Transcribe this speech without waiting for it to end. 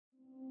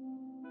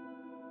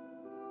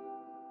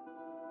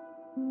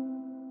Hello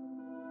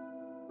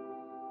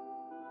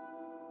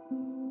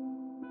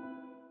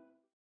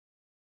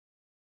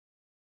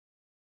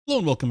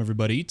and welcome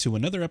everybody to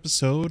another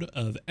episode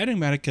of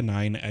Enigmatica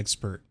 9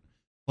 Expert,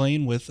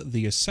 playing with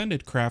the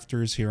Ascended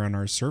Crafters here on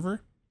our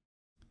server.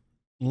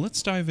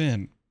 Let's dive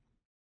in.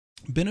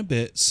 Been a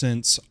bit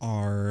since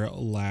our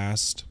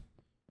last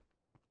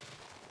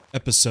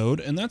episode,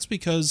 and that's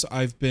because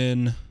I've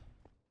been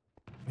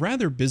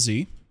rather busy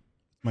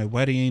with my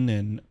wedding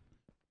and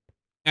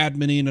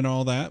adminning and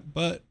all that,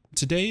 but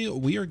today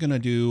we are going to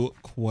do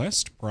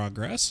quest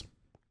progress.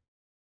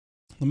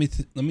 Let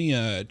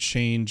me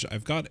change.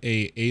 I've got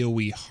a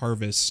AoE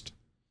harvest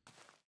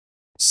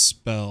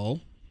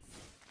spell.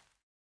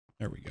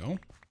 There we go.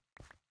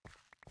 I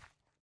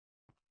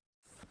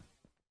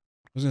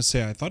was gonna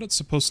say, I thought it's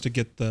supposed to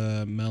get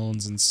the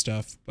melons and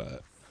stuff,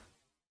 but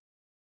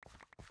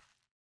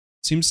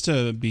seems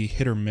to be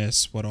hit or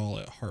miss what all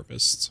it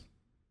harvests.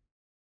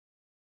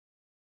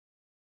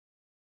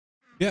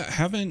 Yeah,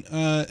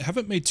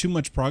 haven't made too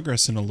much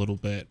progress in a little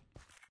bit.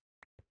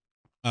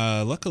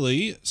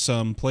 Luckily,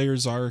 some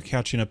players are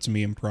catching up to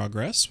me in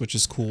progress, which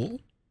is cool.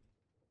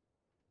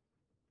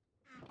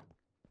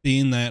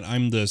 Being that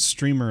I'm the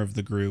streamer of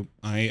the group,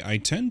 I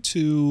tend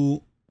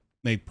to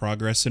make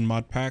progress in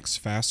mod packs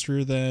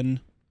faster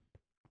than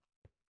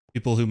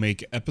people who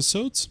make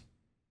episodes.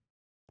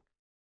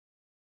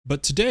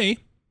 But today,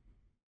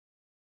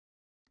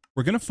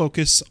 we're going to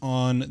focus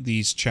on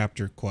these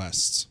chapter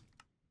quests.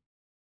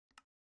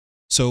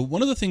 So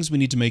one of the things we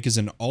need to make is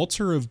an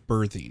altar of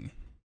birthing.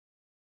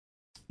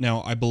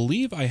 Now, I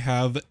believe I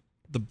have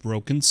the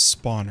broken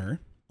spawner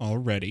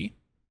already.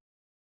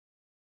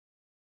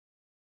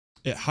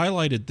 It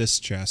highlighted this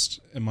chest.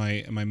 Am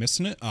I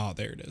missing it? Oh,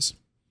 there it is.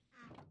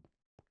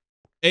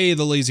 Hey,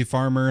 the lazy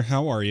farmer.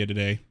 How are you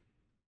today?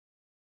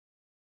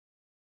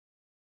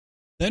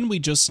 Then we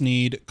just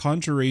need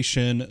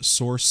conjuration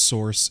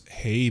source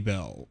hay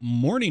bell.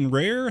 Morning,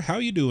 Rare. How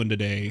you doing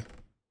today?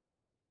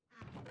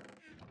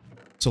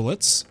 So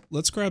let's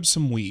grab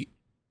some wheat.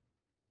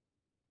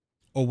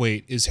 Oh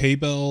wait, is hay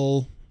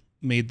bell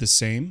made the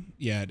same?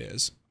 Yeah, it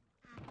is.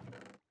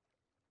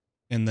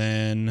 And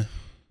then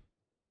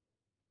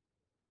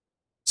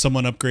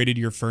someone upgraded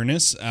your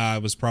furnace.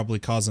 It was probably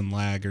causing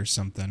lag or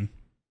something.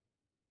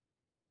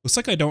 Looks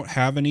like I don't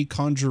have any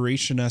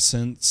conjuration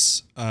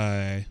essence.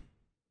 Let's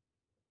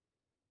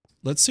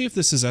see if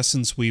this is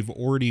essence we've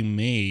already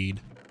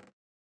made.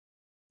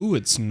 Ooh,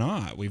 it's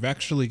not. We've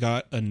actually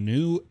got a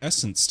new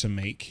essence to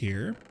make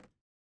here.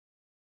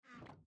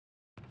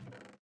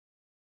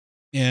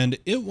 And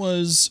it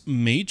was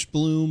Mage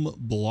Bloom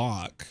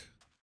Block,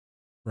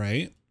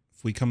 right?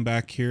 If we come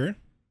back here,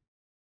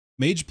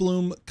 Mage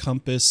Bloom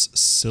Compass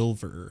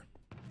Silver.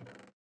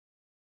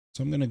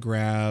 So I'm going to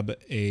grab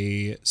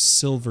a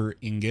silver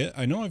ingot.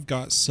 I know I've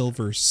got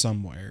silver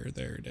somewhere.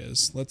 There it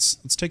is. Let's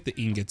take the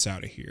ingots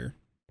out of here.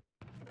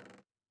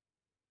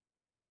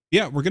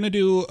 Yeah, we're going to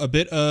do a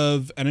bit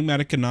of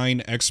Enigmatica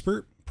 9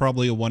 Expert,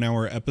 probably a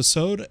 1-hour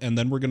episode, and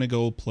then we're going to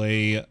go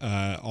play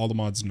All the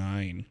Mods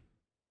 9.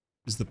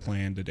 Is the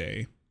plan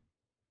today.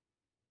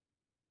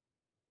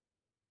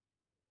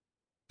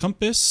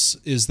 Compass,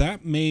 is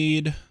that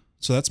made?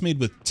 So that's made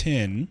with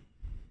tin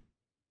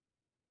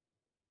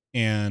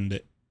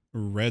and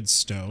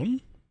redstone.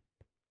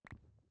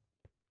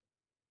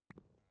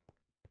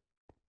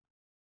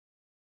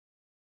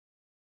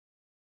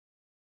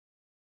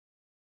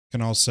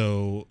 Can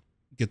also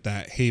get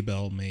that hay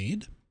bell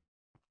made.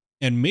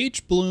 And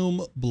Mage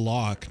Bloom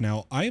block.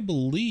 Now I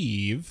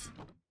believe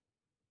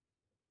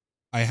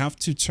I have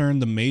to turn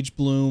the Mage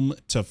Bloom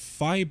to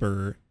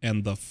fiber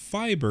and the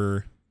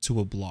fiber to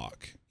a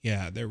block.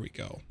 Yeah, there we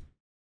go.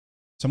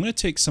 So I'm going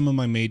to take some of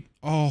my made...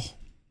 Oh,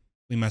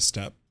 we messed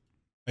up.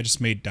 I just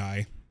made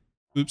dye.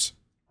 Oops.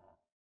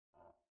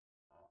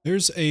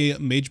 There's a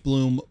Mage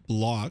Bloom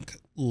block.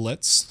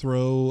 Let's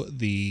throw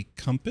the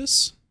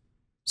compass,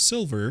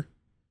 silver,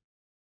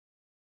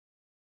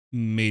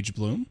 Mage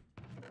Bloom,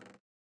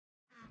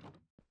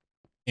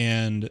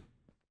 and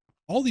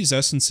all these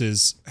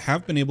essences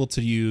have been able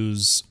to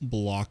use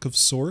block of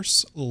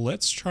source.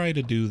 Let's try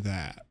to do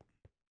that.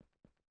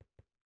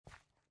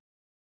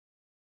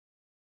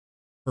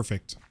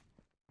 Perfect.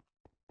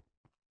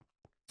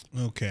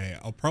 Okay,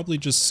 I'll probably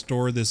just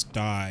store this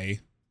dye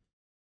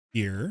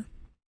here.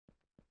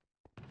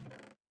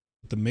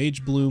 Put the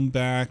Mage Bloom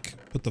back,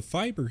 put the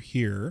fiber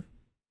here.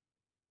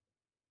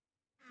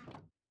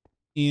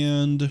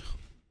 And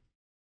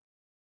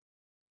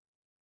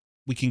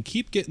we can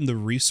keep getting the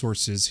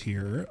resources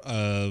here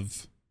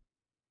of...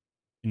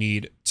 We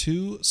need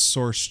 2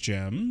 source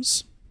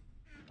gems.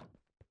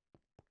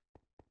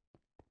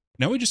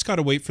 Now we just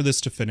gotta wait for this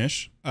to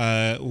finish.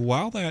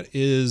 While that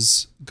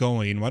is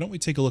going, why don't we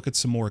take a look at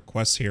some more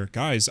quests here?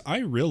 Guys, I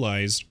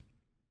realized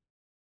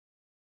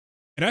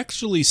it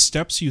actually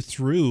steps you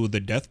through the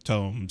death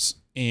tomes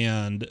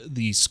and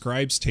the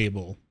scribe's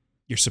table.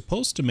 You're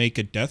supposed to make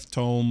a death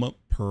tome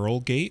pearl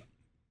gate,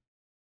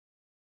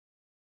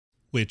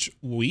 which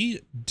we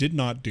did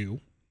not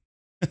do.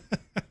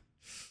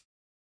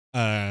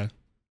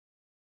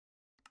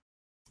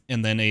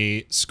 And then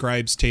a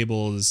scribe's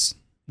table is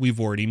we've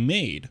already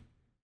made.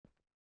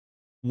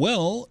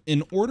 Well,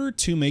 in order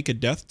to make a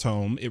death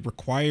tome, it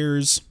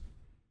requires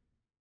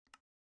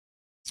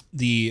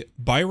the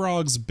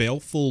Byrog's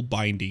Baleful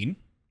Binding.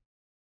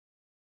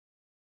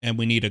 And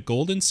we need a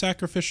golden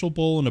sacrificial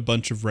bowl and a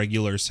bunch of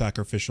regular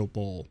sacrificial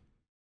bowl.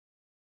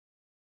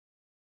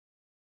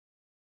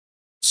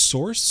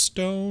 Source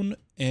Stone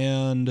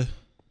and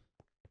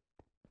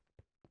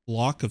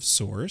Block of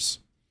Source.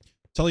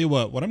 Tell you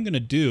what I'm going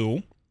to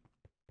do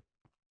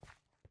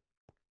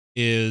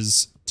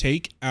is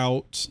take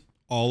out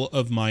all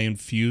of my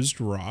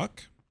infused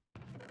rock.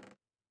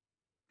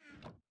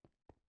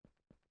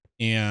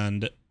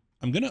 And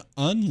I'm going to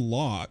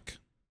unlock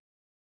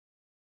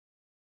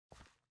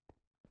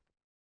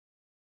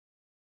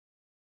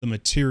the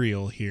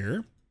material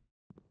here.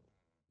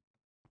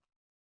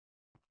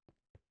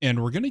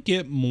 And we're going to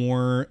get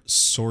more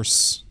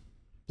source,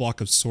 block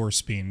of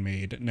source being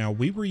made. Now,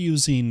 we were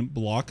using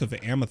block of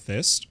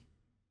amethyst,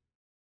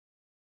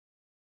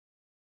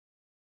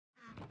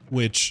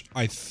 which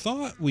I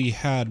thought we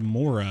had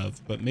more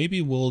of, but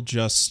maybe we'll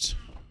just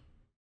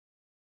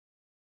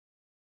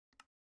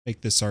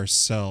make this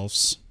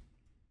ourselves.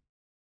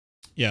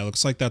 Yeah,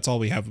 looks like that's all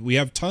we have. We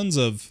have tons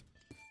of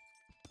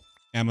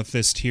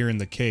amethyst here in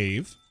the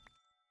cave.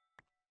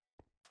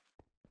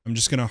 I'm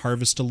just going to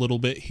harvest a little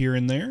bit here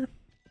and there.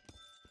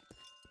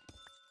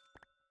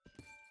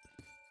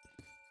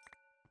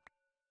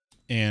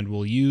 And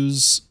we'll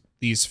use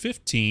these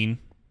 15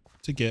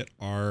 to get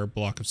our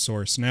block of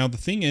source. Now, the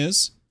thing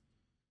is,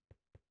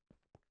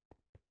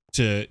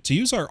 to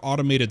use our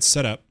automated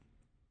setup,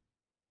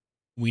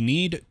 we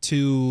need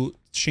to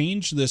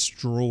change this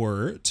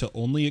drawer to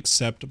only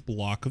accept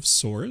block of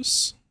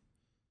source.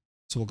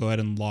 So we'll go ahead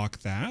and lock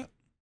that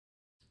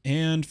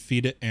and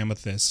feed it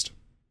amethyst.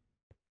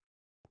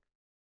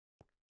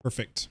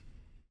 Perfect.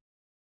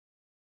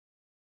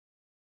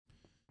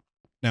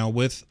 Now,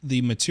 with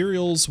the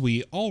materials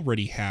we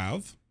already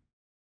have,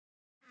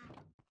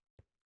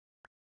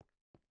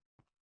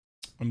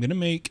 I'm going to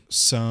make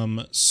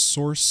some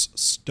source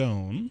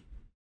stone.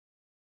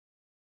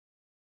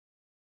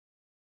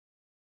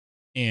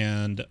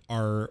 And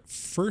our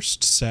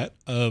first set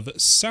of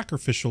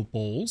sacrificial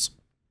bowls,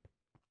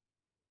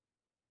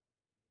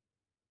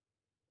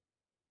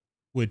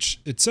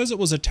 which it says it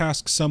was a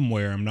task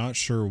somewhere. I'm not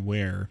sure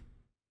where.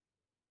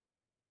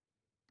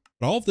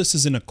 But all of this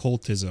is in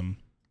occultism.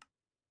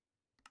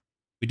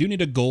 We do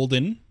need a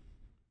golden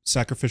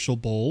sacrificial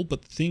bowl,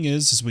 but the thing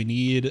is we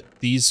need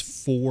these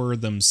 4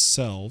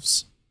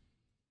 themselves.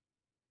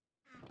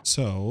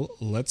 So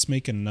let's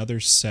make another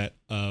set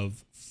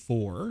of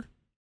 4.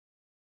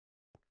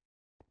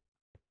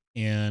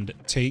 And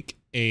take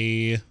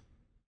a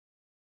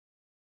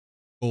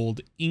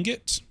gold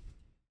ingot.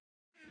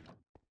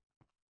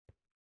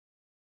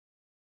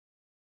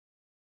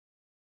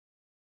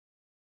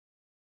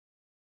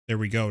 There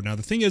we go. Now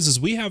the thing is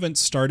we haven't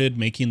started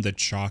making the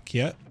chalk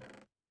yet.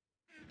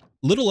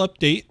 Little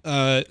update,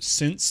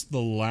 since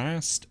the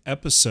last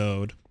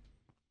episode,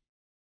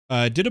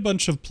 did a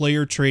bunch of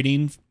player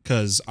trading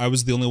because I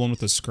was the only one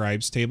with a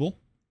scribe's table.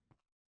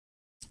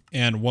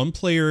 And one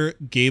player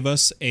gave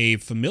us a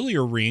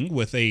familiar ring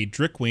with a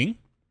Drickwing.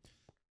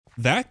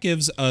 That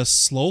gives us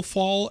slow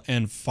fall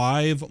and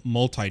 5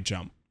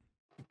 multi-jump.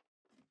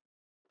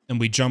 And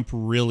we jump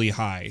really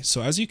high.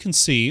 So as you can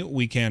see,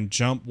 we can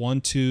jump 1,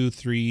 2,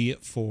 3,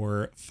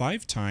 4,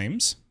 5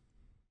 times.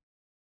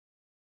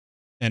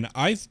 And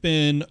I've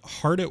been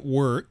hard at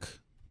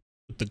work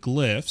with the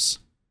glyphs.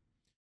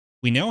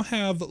 We now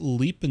have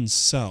Leap and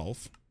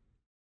Self.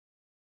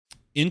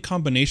 In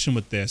combination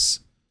with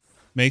this,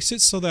 makes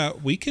it so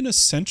that we can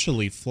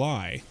essentially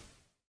fly.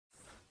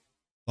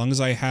 As long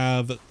as I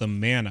have the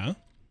mana,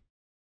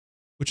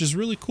 which is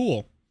really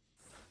cool.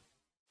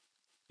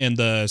 And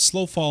the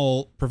slow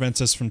fall prevents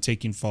us from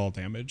taking fall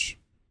damage.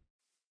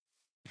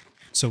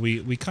 So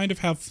we kind of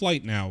have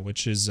flight now,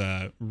 which is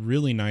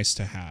really nice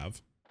to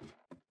have.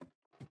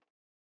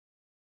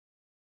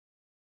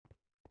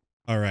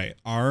 All right,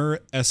 our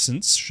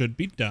essence should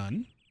be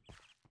done.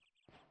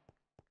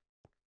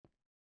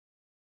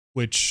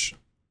 Which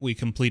we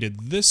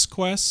completed this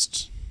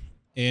quest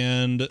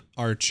and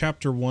our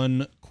chapter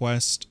 1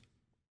 quest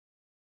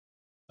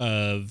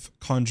of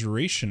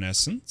Conjuration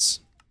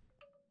Essence.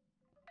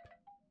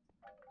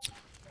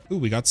 Ooh,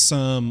 we got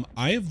some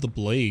Eye of the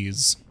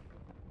Blaze.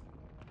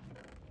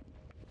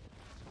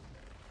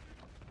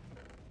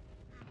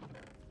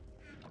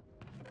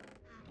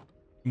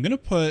 I'm going to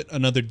put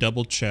another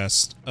double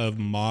chest of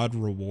mod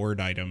reward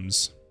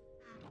items.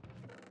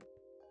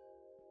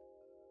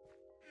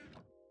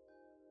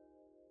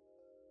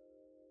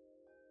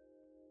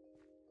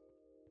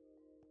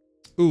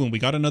 Ooh, and we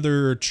got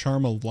another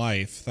Charm of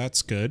Life.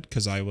 That's good,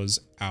 because I was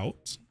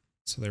out.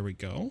 So there we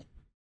go.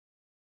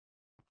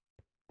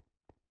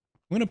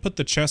 I'm going to put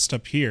the chest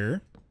up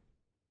here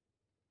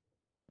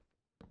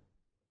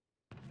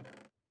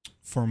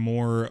for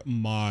more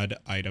mod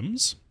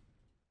items.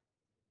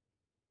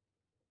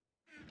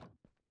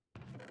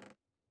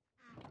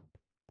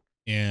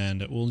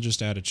 And we'll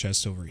just add a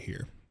chest over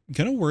here. I'm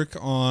gonna work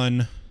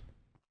on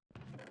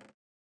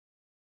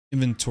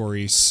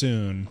inventory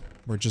soon.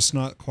 We're just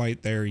not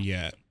quite there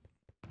yet.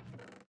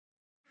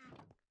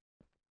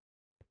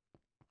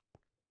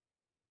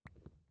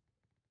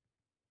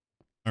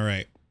 All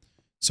right.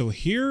 So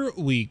here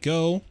we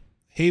go.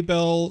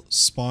 Haybell,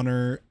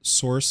 spawner,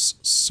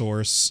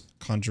 source,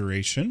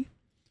 conjuration.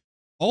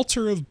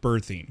 Altar of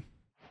birthing.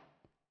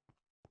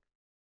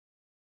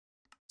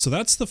 So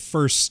that's the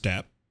first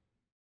step.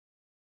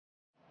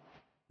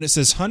 And it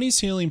says honey's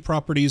healing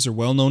properties are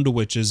well known to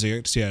witches.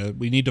 Yeah,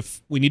 we needed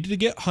to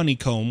get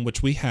honeycomb,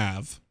 which we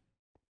have.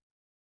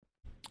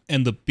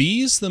 And the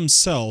bees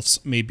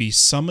themselves may be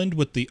summoned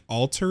with the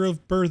altar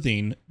of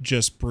birthing.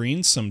 Just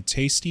bring some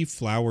tasty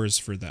flowers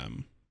for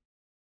them.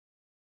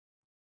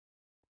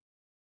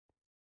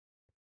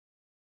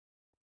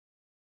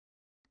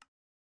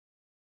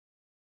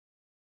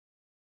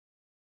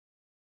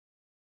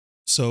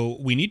 So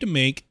we need to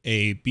make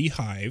a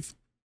beehive,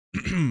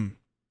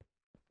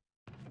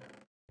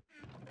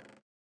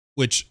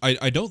 which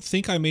I don't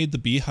think I made the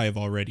beehive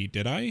already,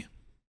 did I?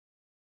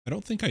 I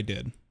don't think I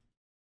did.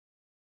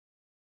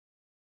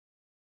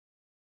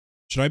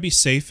 Should I be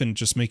safe and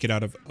just make it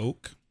out of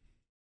oak?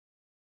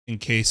 In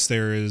case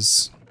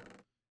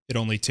it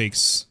only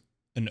takes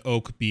an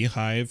oak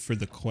beehive for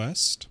the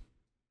quest.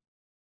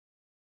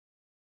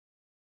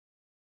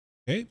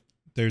 Okay,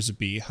 there's a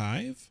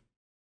beehive.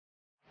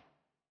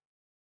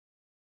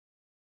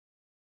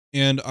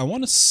 And I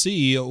want to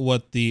see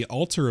what the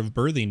altar of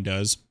birthing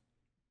does.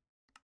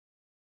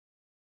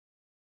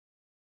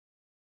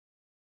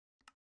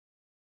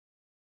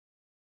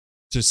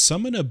 To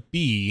summon a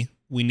bee,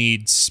 we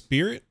need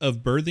Spirit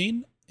of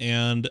Birthing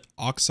and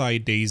Oxeye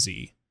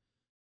Daisy.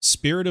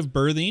 Spirit of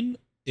Birthing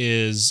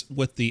is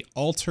with the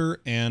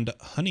altar and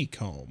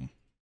honeycomb.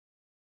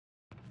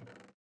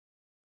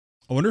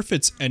 I wonder if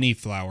it's any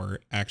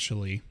flower,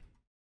 actually.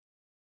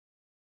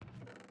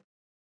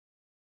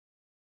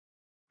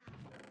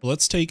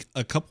 Let's take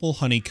a couple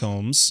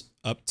honeycombs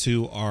up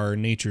to our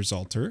nature's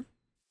altar.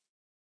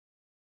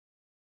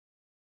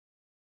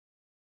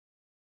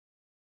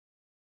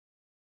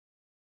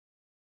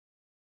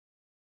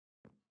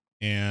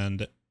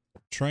 And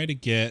try to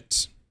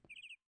get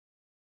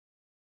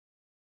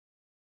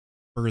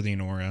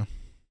birthing aura.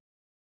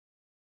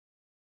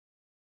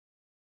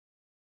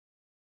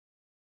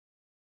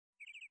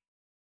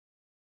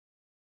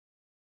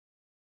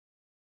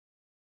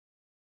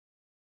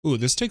 Ooh,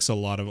 this takes a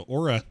lot of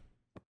aura.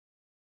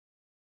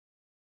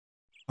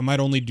 I might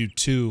only do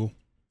 2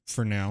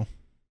 for now.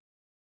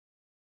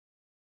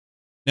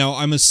 Now,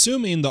 I'm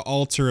assuming the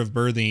altar of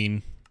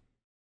birthing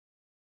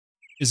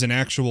is an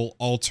actual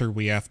altar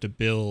we have to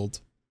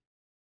build.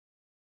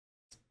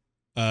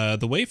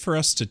 The way for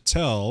us to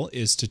tell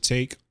is to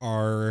take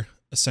our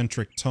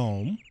eccentric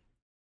tome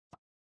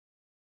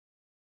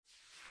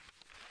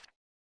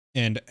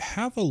and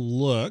have a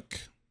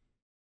look.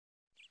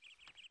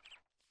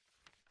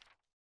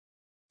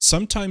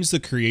 Sometimes the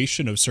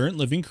creation of certain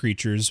living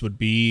creatures would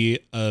be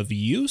of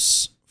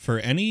use for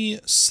any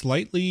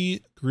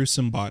slightly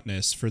gruesome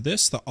botanist. For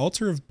this, the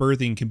altar of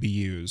birthing can be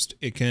used.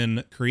 It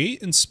can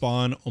create and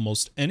spawn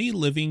almost any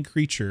living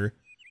creature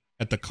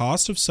at the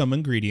cost of some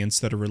ingredients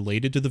that are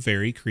related to the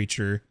very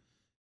creature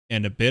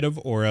and a bit of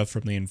aura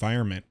from the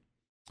environment.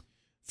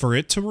 For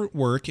it to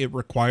work, it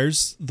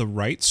requires the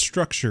right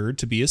structure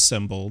to be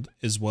assembled,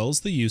 as well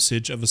as the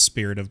usage of a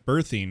spirit of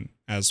birthing,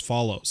 as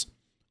follows.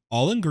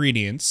 All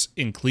ingredients,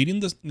 including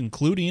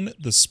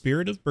the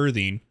spirit of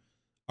birthing,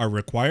 are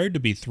required to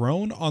be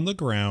thrown on the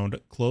ground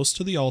close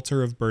to the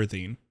altar of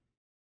birthing,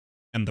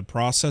 and the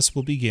process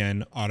will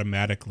begin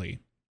automatically.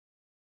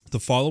 The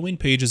following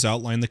pages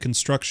outline the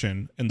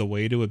construction and the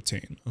way to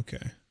obtain.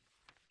 Okay.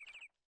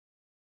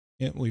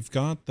 Yeah, we've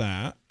got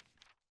that.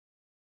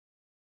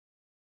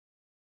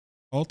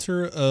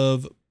 Altar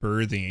of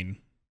birthing.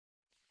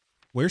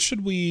 Where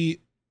should we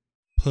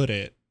put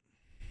it?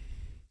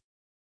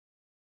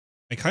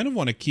 I kind of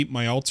want to keep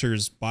my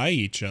altars by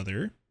each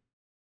other.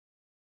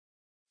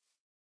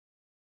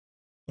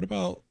 What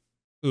about...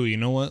 Ooh, you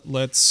know what?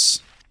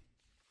 Let's...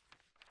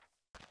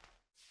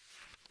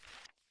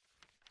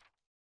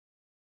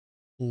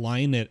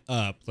 line it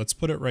up. Let's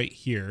put it right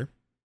here.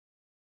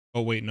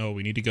 Oh, wait, no.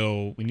 We need to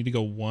go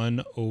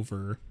 1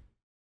 over.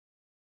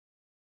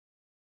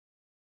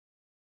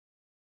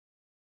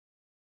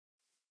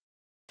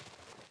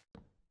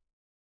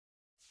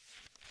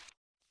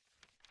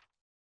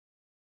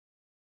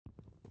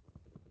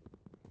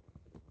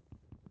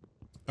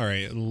 All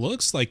right, it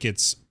looks like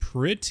it's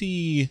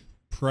pretty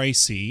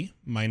pricey,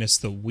 minus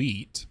the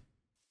wheat.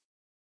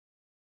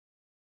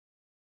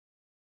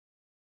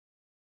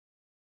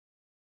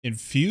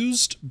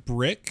 Infused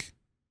brick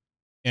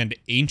and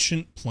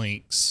ancient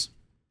planks.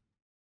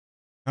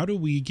 How do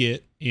we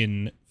get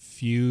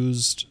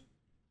infused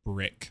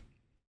brick?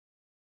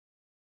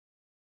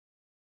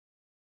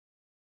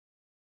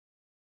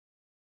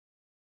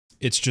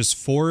 It's just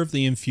 4 of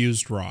the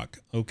infused rock.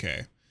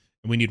 Okay.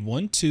 And we need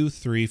 1, 2,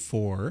 3,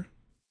 4.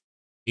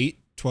 8,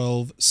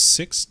 12,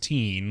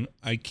 16.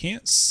 I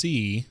can't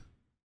see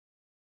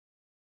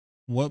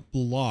what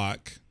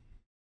block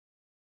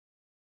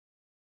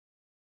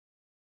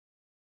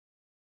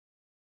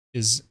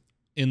is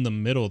in the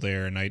middle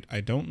there, and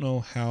I don't know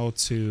how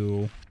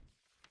to...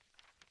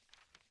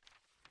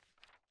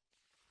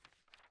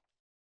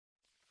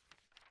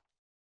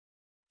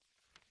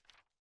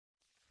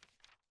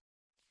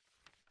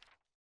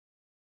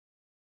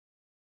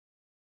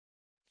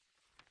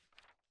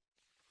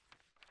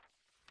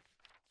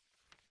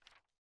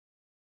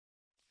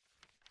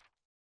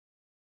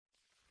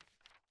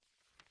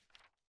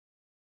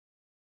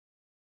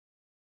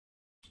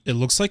 It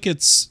looks like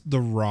it's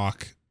the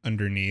rock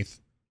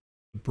underneath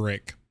the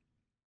brick.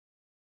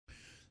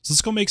 So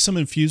let's go make some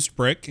infused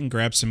brick and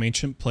grab some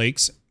ancient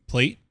planks,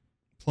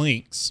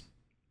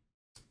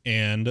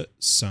 and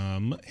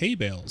some hay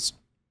bales.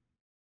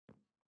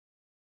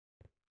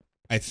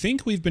 I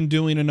think we've been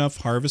doing enough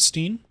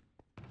harvesting.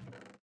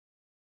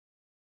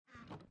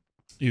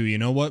 Ooh, you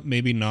know what?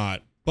 Maybe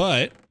not.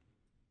 But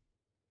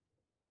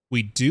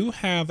we do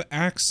have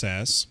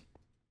access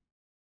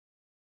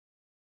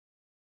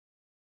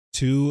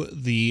to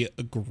the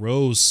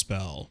grow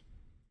spell.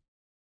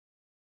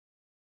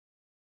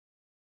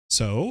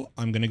 So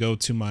I'm going to go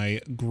to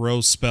my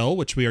grow spell,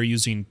 which we are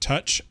using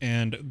touch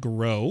and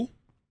grow.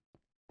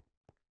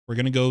 We're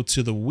going to go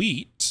to the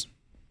wheat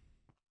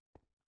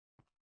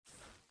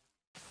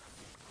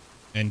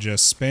and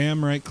just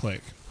spam right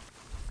click.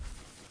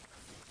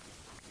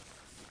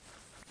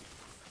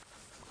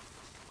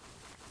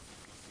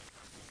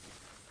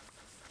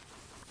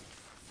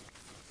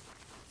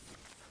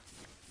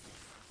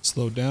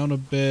 Slow down a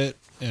bit,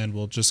 and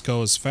we'll just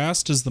go as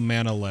fast as the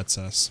mana lets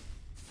us.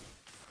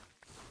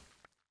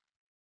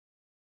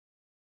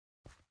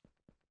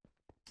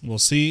 We'll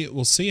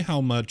see how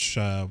much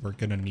we're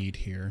gonna need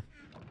here.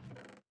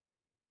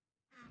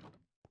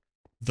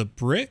 The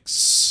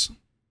bricks,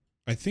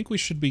 I think we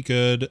should be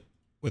good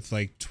with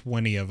like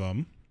 20 of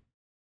them.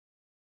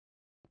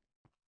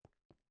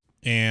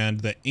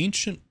 And the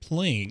ancient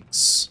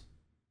planks,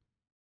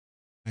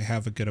 I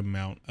have a good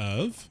amount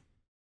of.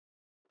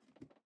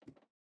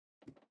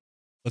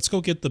 Let's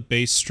go get the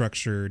base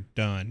structure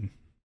done.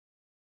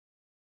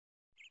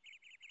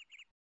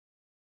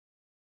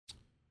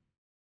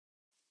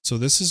 So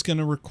this is going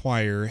to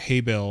require hay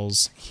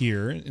bales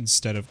here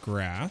instead of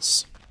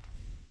grass.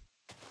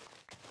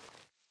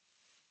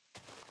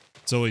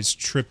 It's always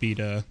trippy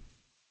to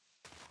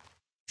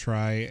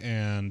try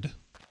and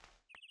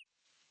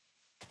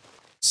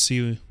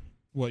see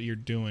what you're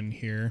doing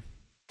here.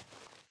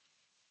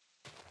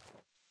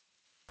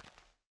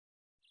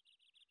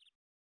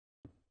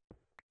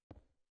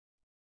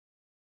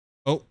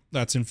 Oh,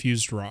 that's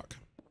infused rock.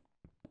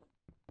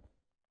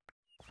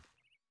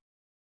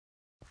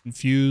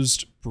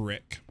 Infused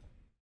brick.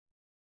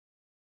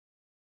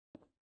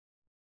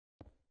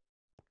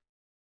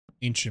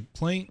 Ancient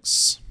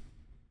planks.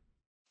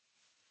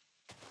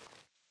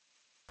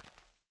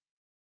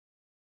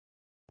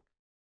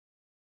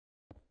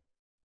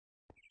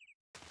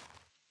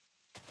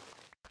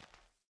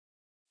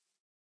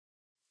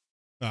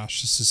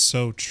 Gosh, this is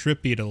so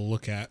trippy to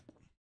look at.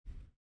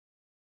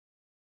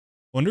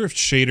 Wonder if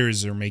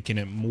shaders are making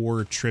it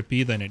more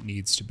trippy than it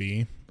needs to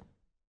be.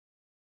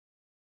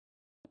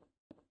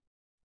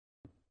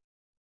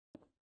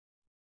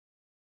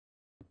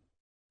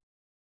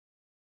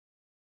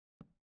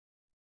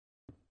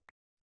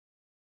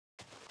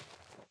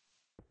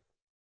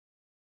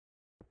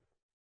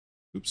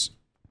 Oops.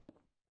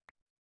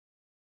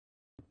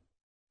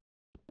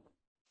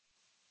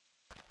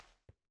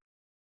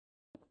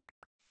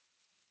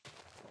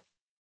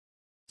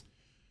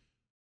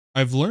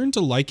 I've learned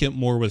to like it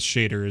more with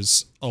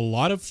shaders. A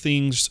lot of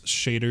things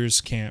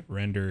shaders can't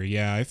render.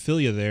 Yeah, I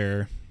feel you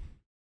there.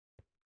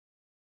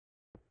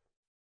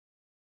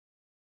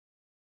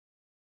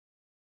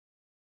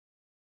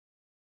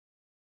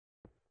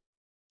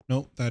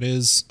 Nope, that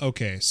is...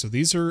 Okay, so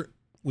these are...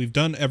 We've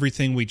done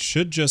everything. We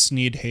should just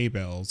need hay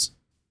bales.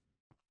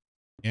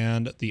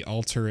 And the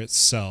altar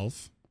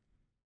itself.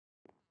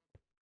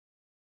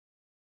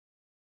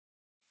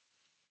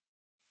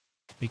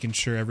 Making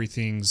sure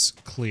everything's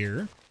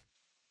clear.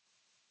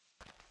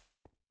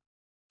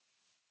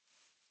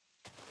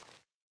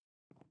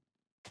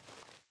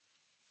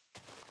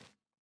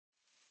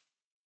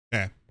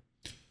 Okay.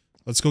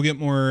 Let's go get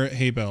more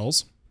hay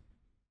bales.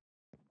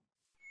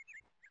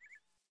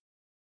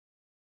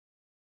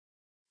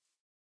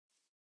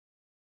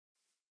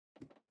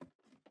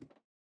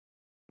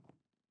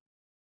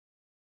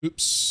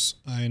 Oops.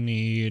 I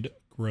need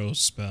grow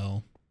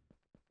spell.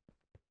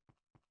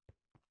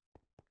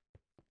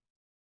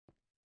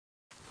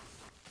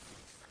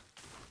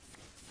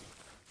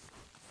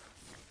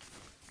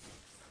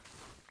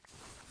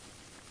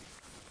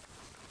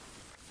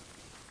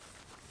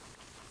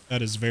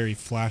 That is very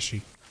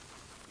flashy.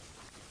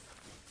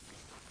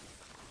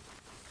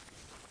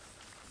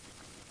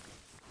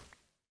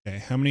 Okay,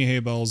 how many hay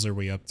bales are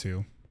we up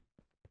to?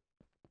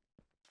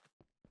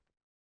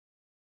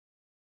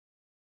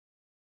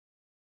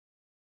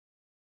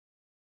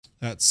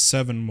 That's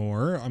 7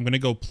 more. I'm going to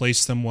go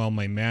place them while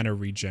my mana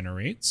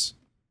regenerates.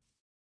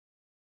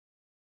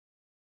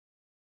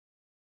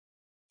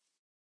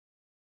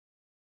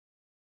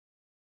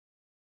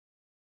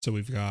 So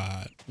we've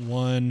got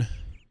 1,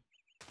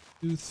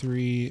 2,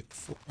 3,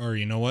 4. Or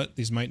you know what?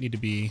 These might need to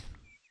be...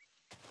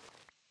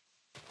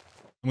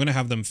 I'm going to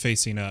have them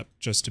facing up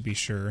just to be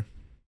sure.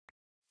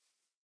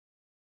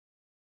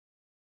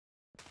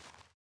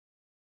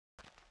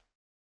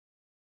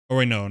 Oh,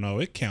 wait, no,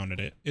 it counted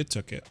it. It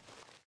took it.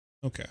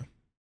 Okay.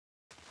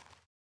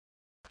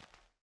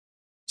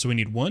 So we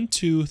need 1,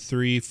 2,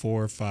 3,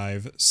 4,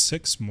 5,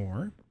 6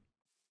 more.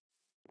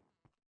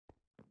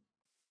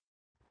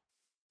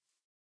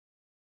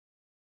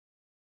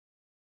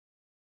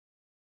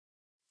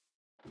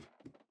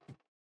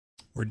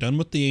 We're done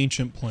with the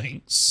ancient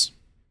planks.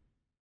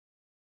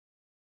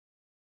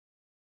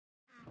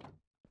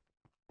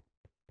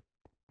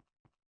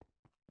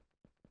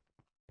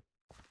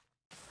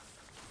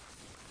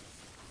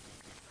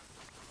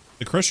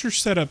 The Crusher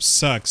setup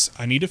sucks.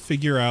 I need to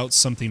figure out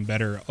something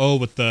better. Oh,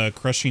 with the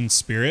Crushing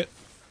Spirit.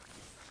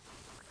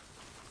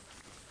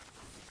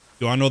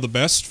 Do I know the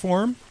best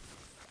form?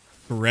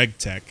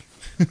 Regtech.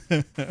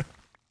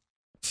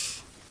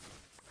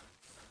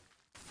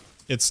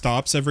 It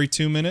stops every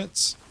 2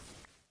 minutes.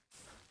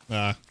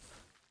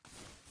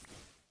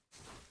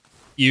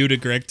 You to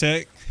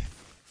Gregtech?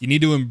 You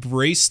need to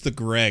embrace the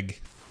Greg.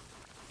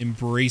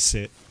 Embrace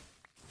it.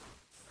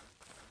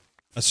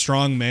 A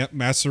strong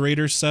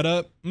macerator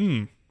setup?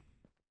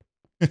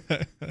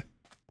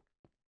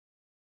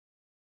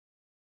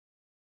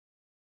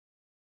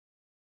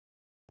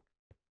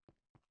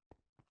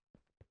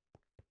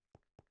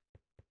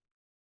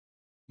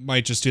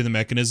 Might just do the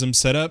mechanism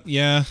setup.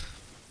 Yeah.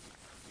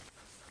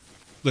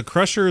 The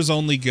Crusher is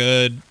only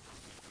good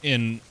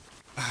in...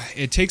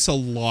 It takes a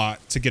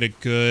lot to get a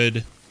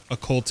good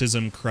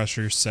occultism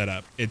Crusher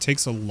setup. It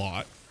takes a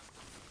lot.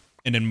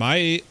 And in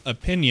my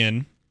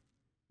opinion,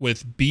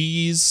 with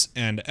bees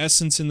and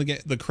essence in the game,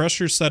 the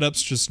Crusher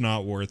setup's just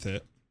not worth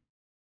it.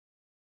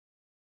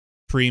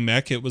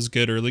 Pre-mech, it was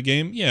good early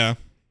game. Yeah.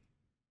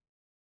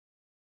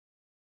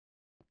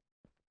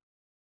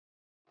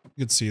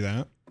 You could see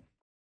that.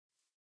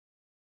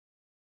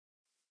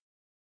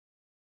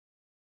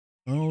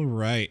 All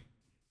right.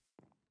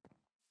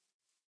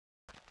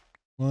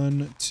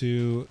 1,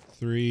 2,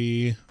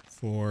 3,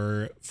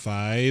 4,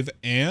 5,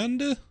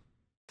 and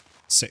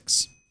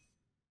 6.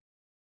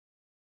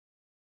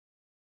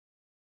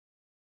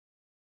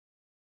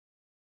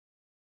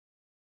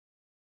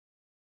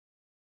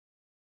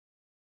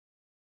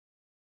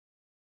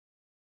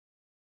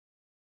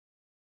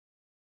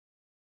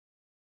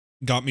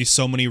 Got me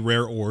so many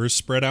rare ores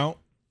spread out.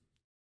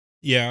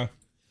 Yeah.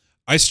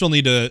 I still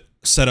need to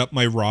set up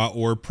my raw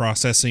ore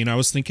processing. I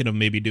was thinking of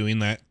maybe doing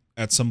that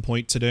at some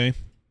point today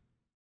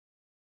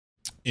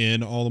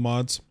in all the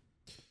mods.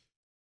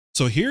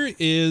 So here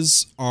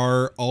is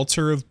our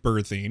altar of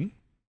birthing.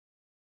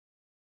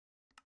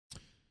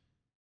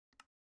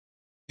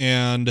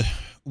 And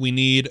we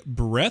need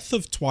Breath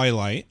of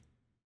Twilight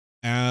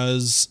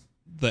as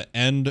the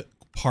end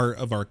part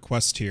of our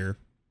quest here.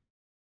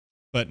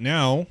 But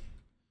now,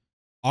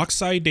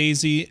 Oxeye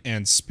Daisy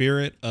and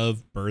Spirit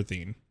of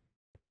Birthing.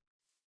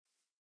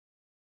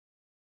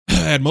 I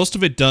had most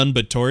of it done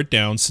but tore it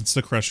down since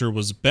the Crusher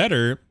was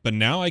better, but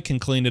now I can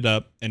clean it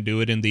up and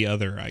do it in the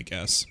other, I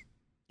guess.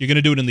 You're going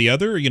to do it in the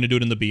other, or you're going to do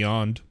it in the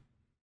Beyond?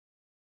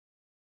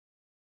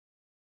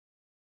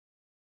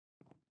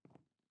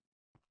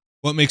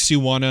 What makes you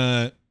want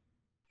to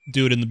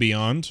do it in the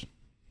Beyond?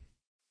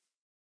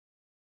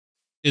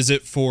 Is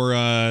it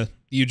for,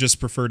 you just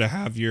prefer to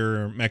have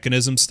your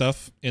mechanism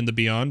stuff in the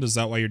Beyond? Is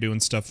that why you're doing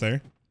stuff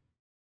there?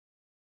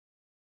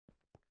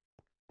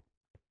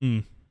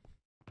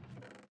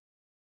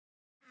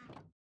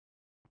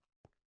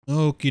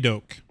 Okie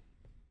doke.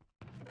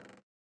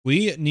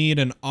 We need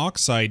an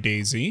Oxeye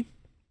Daisy,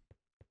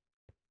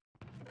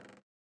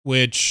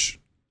 which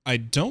I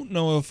don't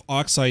know if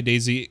Oxeye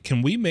Daisy,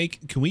 can we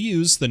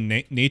use the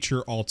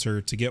nature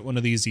altar to get one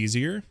of these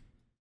easier?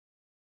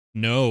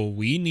 No,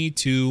 we need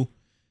to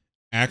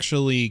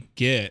actually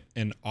get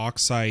an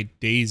Oxeye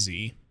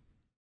Daisy.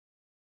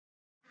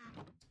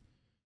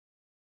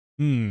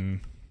 I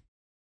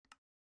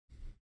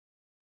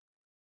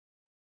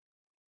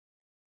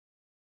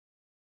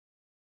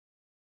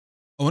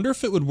wonder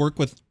if it would work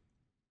with...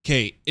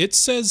 Okay, it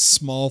says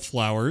small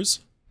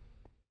flowers.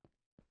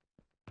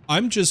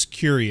 I'm just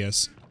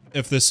curious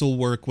if this will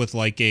work with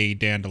like a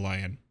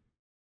dandelion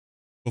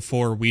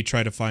before we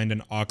try to find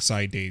an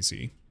Oxeye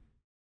Daisy.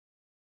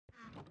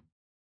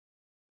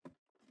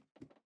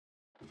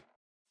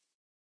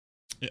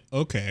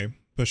 Okay,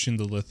 pushing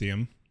the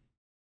lithium.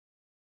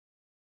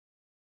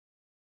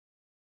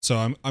 So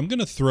I'm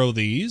gonna throw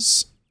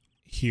these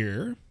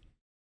here.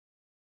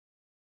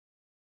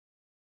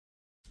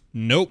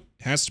 Nope,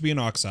 has to be an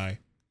Oxeye.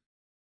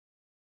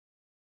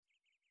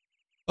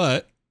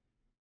 But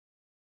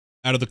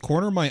out of the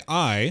corner of my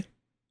eye,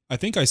 I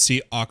think I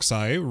see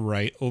Oxeye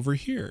right over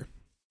here.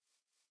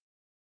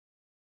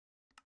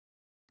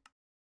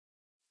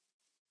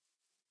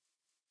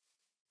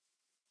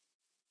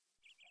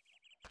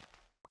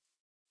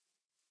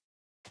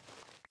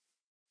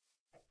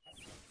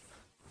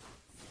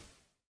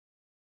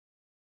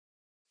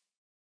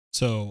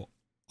 So,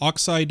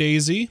 Oxeye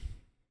Daisy,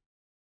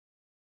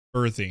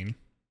 birthing.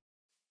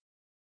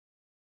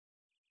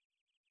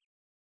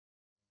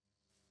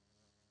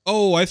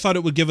 Oh, I thought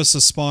it would give us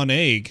a spawn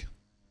egg.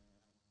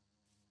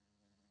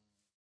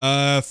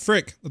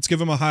 Frick, let's give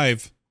him a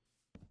hive.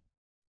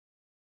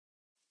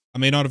 I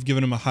may not have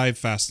given him a hive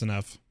fast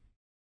enough.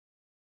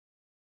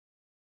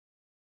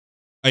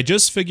 I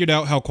just figured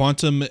out how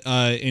quantum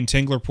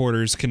entangler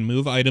porters can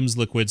move items,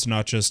 liquids,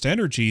 not just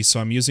energy, so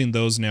I'm using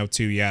those now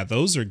too. Yeah,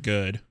 those are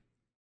good.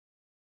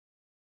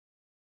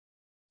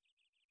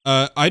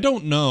 I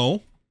don't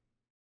know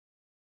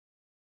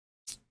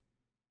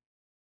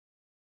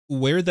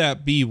where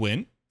that bee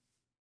went.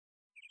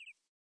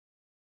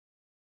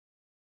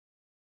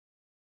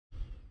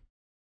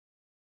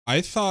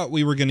 I thought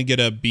we were going to get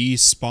a bee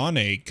spawn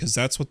egg, because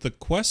that's what the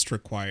quest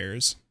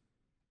requires.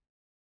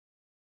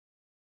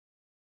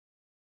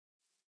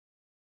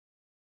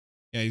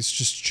 Yeah, he's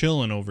just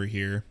chilling over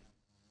here.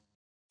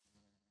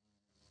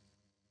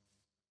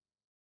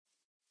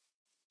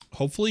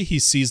 Hopefully he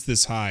sees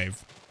this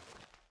hive.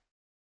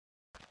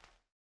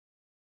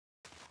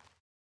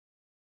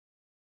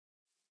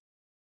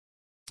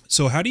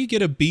 So how do you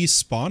get a bee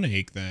spawn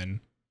egg then?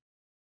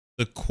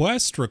 The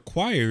quest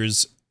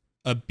requires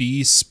a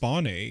bee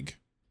spawn egg.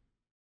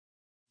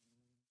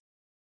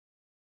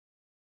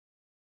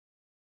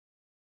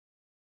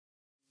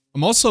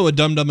 I'm also a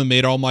dum-dum and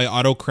made all my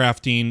auto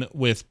crafting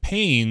with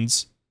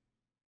panes.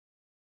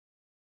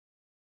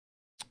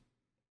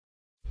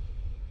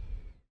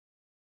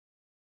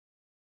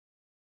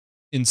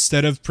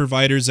 Instead of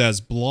providers as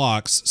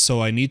blocks,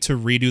 so I need to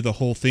redo the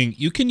whole thing.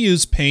 You can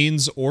use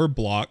panes or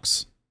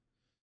blocks.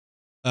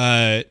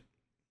 And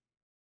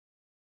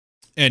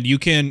you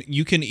can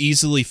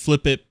easily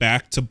flip it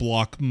back to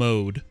block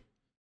mode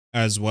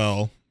as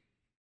well.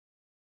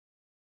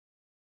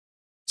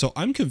 So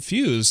I'm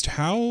confused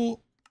how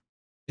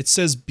it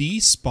says bee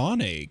spawn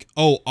egg.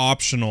 Oh,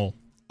 optional.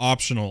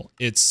 Optional.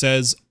 It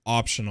says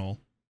optional.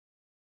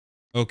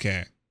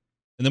 Okay.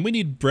 And then we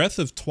need Breath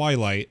of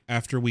Twilight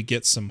after we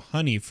get some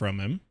honey from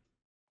him.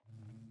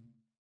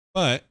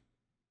 But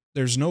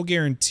there's no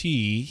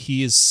guarantee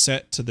he is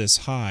set to this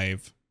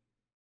hive.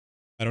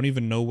 I don't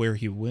even know where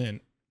he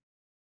went.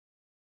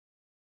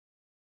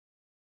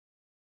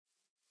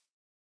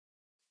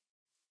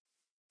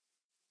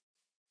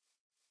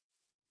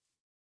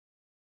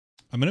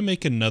 I'm going to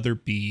make another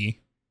bee.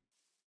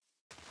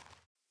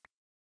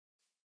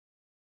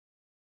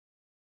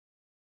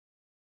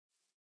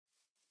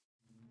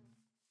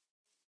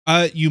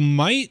 You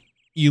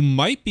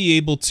might be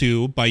able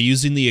to, by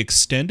using the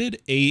extended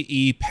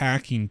AE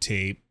packing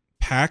tape,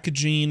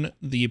 packaging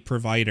the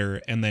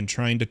provider and then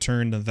trying to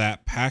turn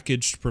that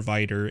packaged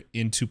provider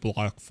into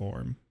block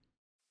form.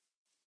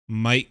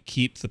 Might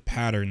keep the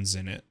patterns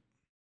in it.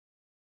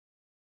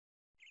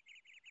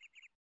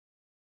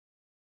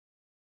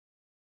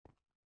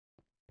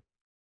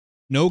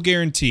 No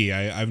guarantee.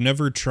 I've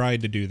never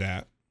tried to do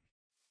that.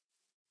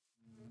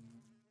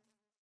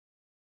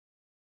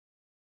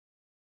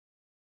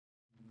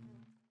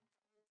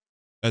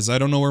 As I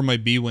don't know where my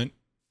bee went.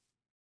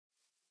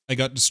 I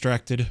got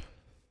distracted.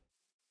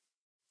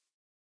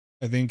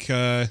 I think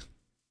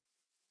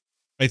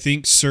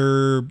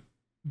Sir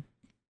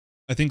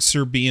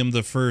Beam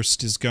the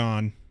First is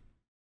gone.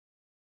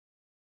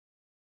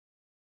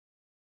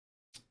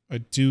 I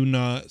do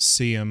not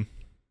see him.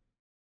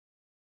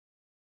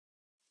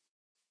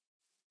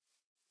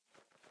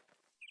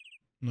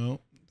 No,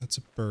 that's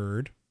a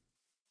bird.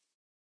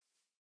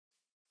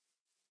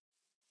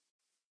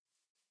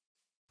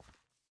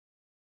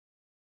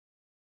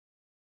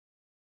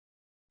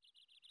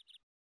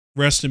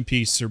 Rest in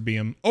peace, Sir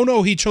Beam. Oh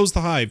no, he chose the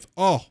hive.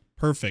 Oh,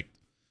 perfect.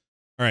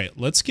 All right,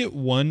 let's get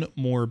one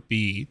more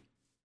bee.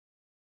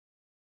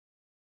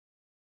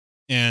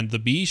 And the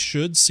bee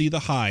should see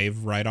the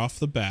hive right off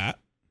the bat.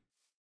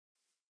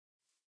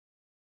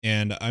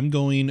 And I'm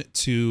going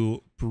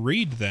to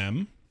breed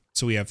them.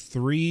 So we have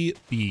 3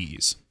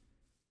 bees.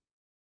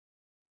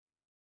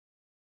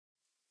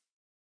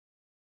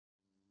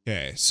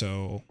 Okay,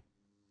 so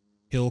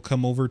he'll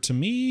come over to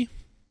me.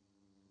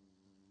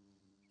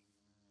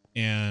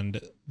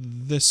 And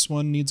this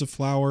one needs a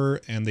flower,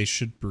 and they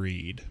should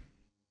breed.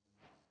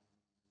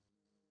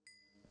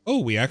 Oh,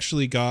 we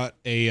actually got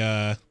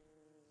a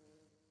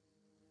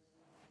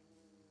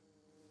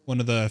one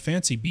of the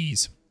fancy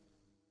bees.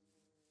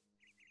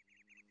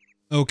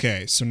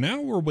 Okay, so now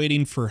we're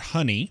waiting for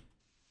honey.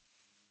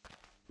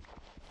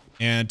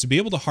 And to be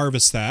able to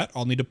harvest that,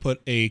 I'll need to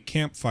put a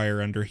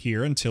campfire under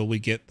here until we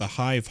get the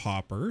hive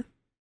hopper.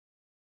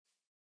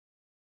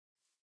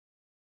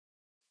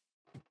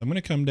 I'm going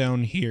to come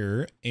down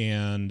here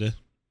and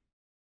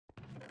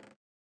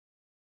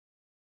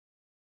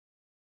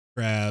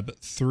grab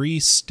 3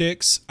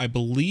 sticks. I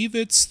believe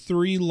it's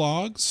 3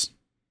 logs.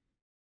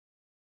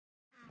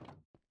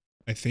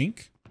 I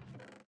think.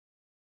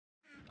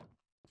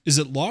 Is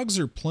it logs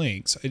or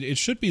planks? It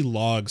should be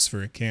logs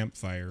for a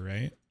campfire,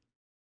 right?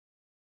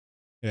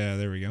 Yeah,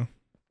 there we go.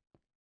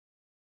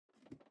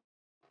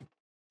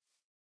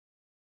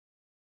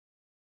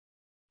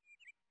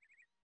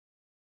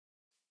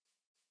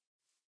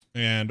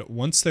 And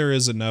once there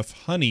is enough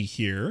honey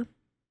here,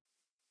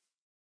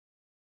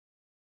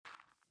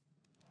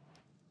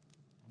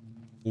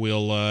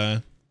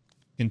 we'll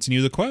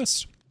continue the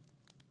quest.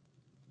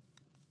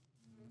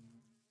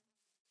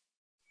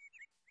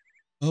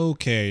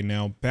 Okay,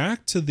 now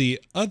back to the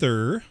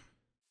other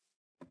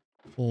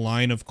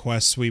line of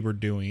quests we were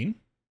doing.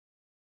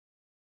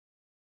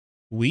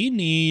 We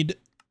need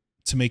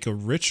to make a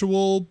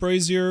ritual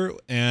brazier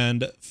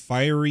and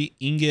fiery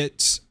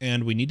ingot,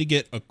 and we need to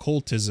get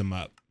occultism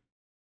up.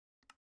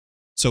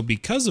 So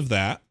because of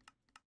that,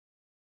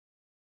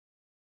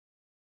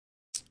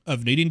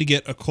 of needing to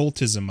get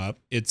occultism up,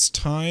 it's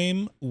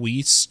time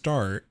we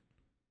start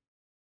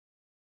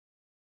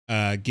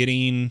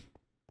getting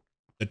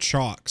the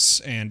chalks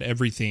and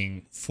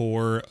everything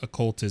for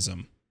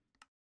occultism.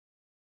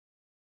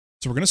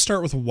 So we're going to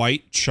start with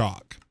white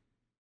chalk.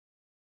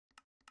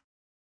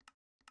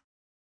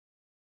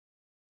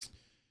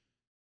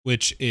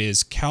 Which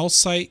is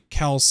calcite,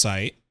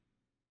 calcite,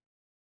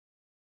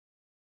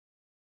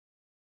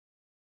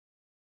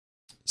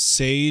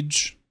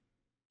 sage,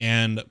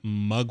 and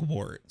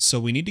mugwort. So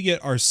we need to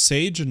get our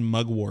sage and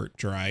mugwort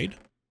dried.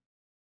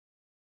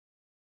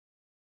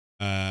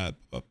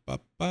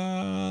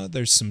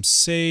 There's some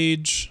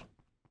sage.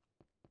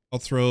 I'll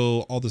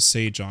throw all the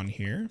sage on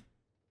here.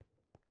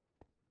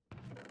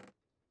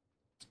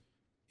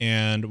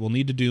 And we'll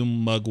need to do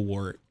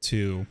mugwort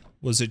too.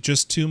 Was it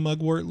just 2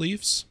 mugwort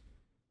leaves?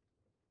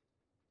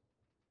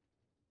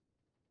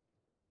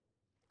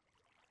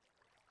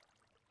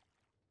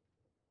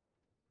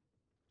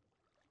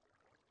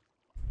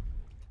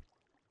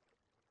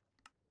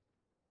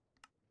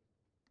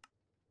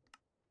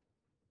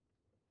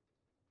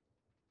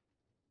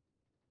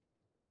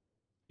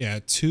 Yeah,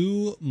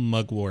 2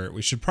 mugwort.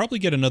 We should probably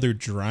get another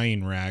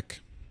drying rack.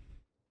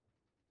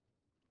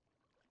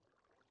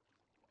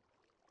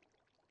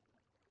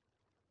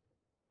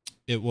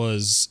 It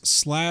was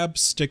slab,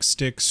 stick,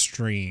 stick,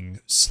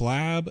 string.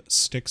 Slab,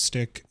 stick,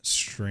 stick,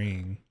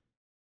 string.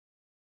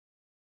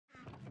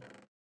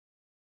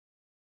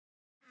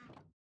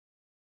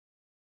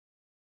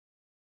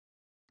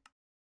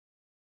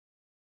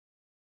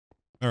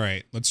 All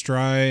right, let's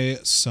try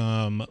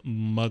some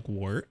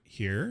mugwort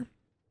here.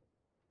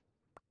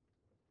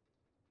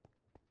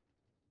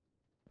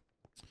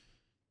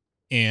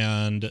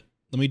 And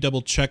let me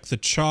double check the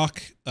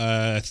chalk.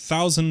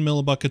 1,000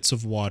 millibuckets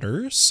of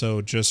water,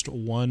 so just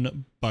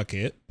 1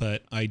 bucket,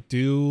 but I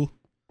do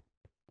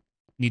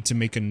need to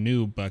make a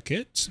new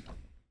bucket.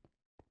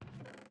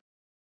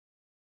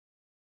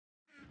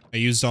 I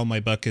used all my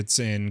buckets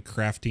in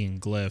crafting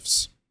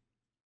glyphs.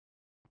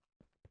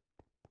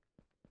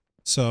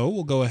 So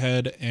we'll go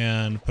ahead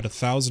and put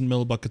 1,000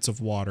 millibuckets of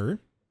water.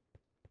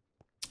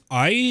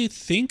 I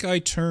think I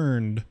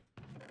turned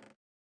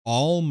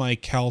all my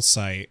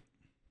calcite.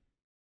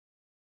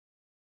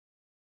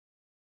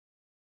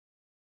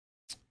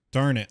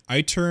 Darn it,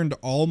 I turned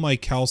all my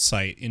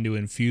calcite into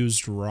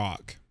infused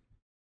rock.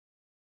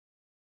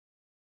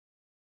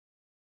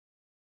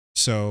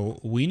 So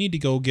we need to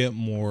go get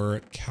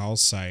more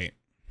calcite.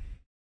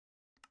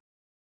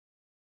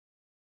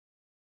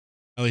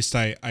 At least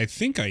I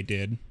think I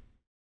did.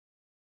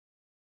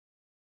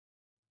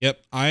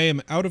 Yep, I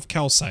am out of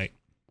calcite.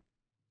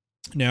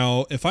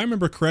 Now, if I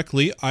remember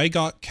correctly, I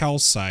got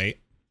calcite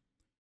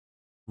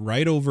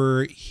right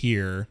over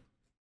here.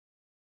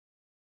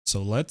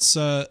 So let's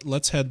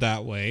head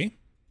that way.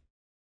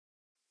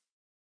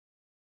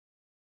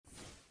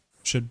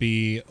 Should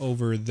be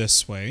over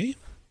this way.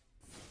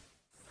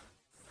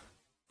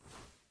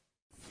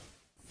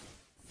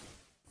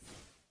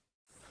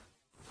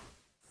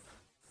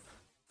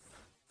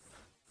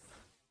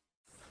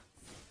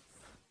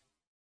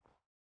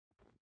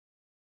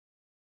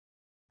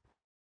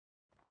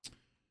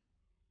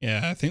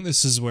 Yeah, I think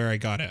this is where I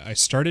got it. I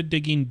started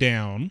digging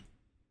down.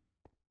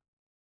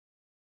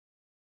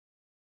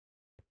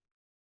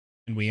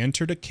 And we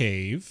entered a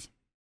cave.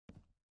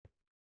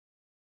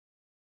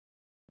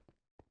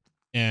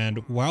 And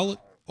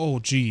while... Oh,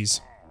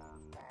 geez.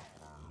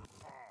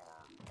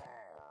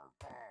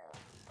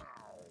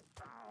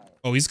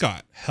 Oh, he's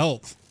got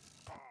health.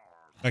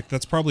 In fact,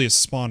 that's probably a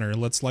spawner.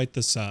 Let's light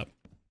this up.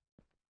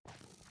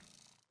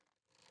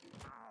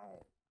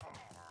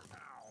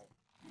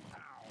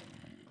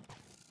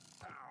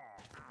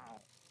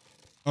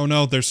 Oh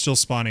no, they're still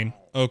spawning.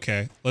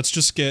 Okay, let's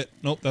just get...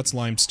 Nope, that's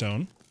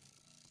limestone.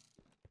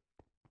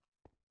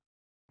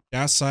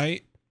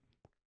 Dacite.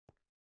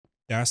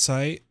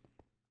 Dacite.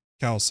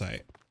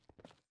 Calcite.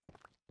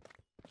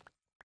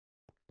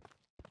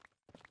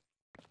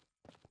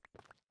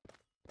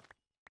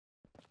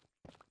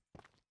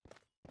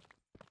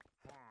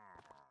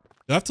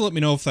 You'll have to let me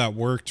know if that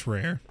worked,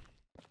 Rare.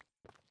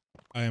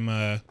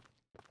 I'm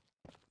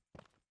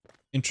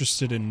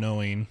interested in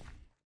knowing.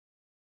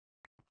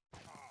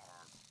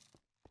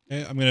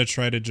 Okay, I'm gonna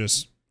try to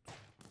just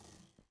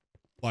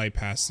fly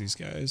past these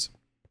guys.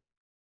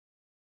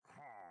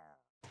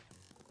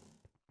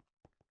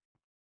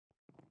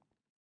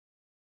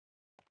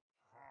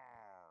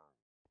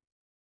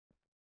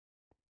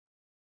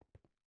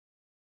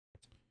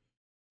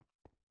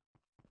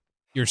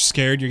 You're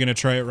scared you're going to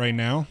try it right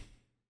now?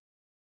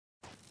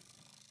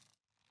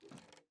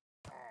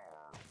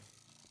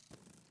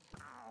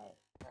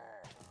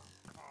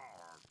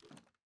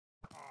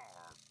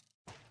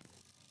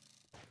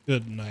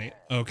 Good night.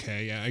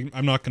 Okay, yeah,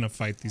 I'm not going to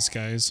fight these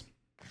guys.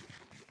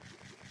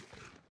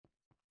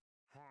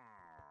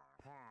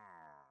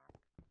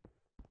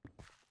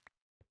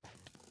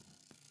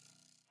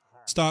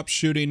 Stop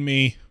shooting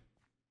me.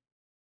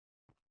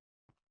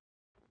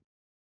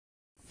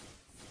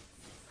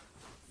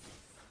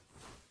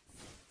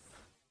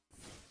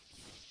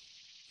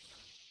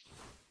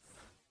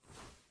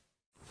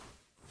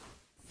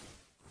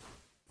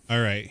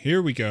 All right,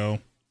 here we go.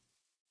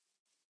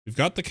 We've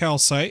got the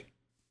calcite.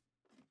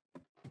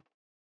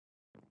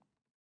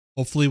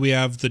 Hopefully we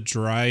have the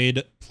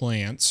dried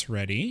plants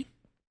ready.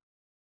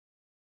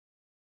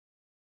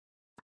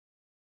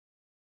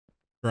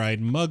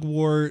 Dried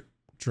mugwort,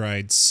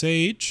 dried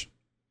sage.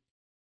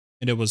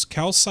 And it was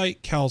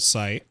calcite,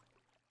 calcite,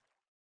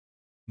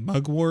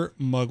 mugwort,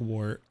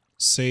 mugwort,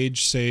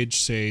 sage,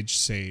 sage, sage,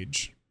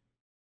 sage.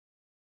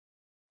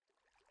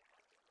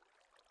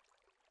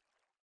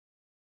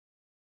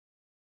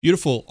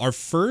 Beautiful. Our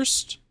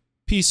first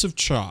piece of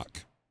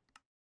chalk.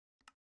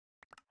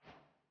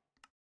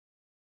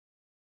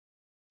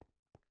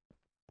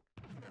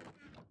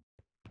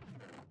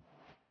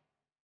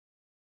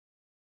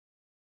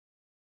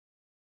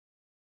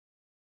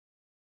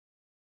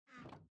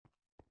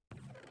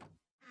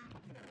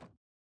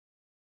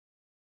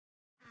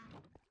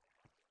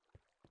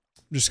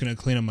 I'm just going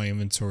to clean up my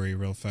inventory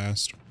real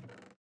fast.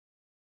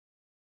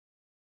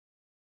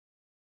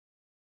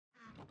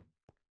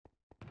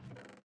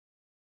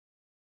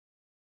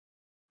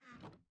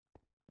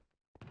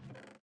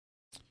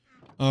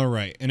 All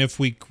right. And if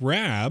we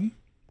grab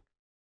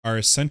our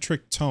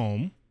eccentric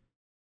tome,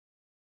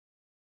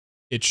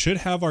 it should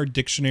have our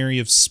dictionary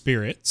of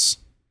spirits.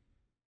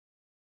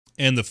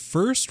 And the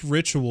first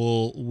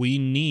ritual we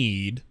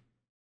need,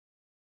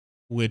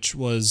 which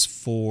was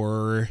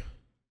for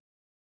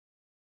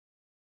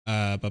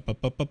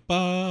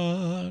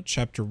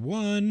chapter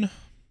 1.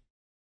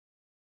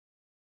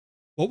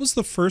 What was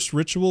the first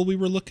ritual we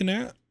were looking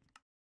at?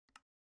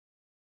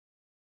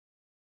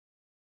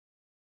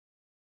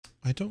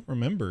 I don't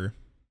remember.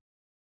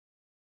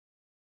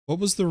 What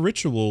was the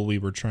ritual we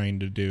were trying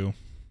to do?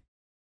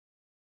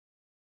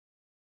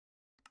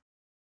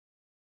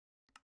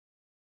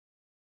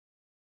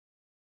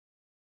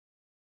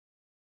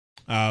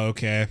 Ah,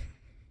 okay.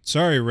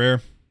 Sorry,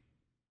 Rare.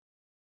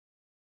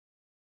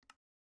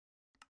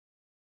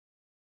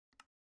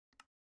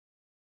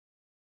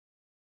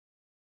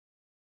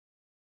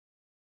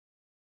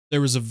 There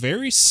was a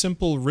very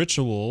simple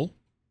ritual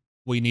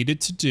we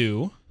needed to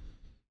do.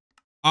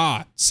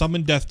 Ah,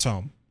 summon Death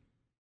Tome.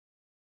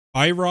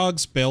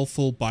 Byrog's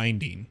Baleful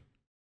Binding.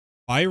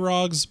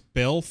 Byrog's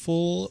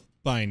Baleful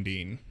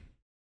Binding.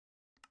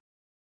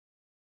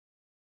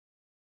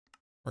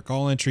 Mark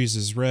all entries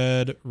is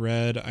red.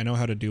 Red. I know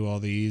how to do all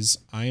these.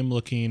 I am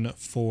looking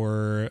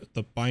for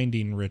the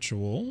binding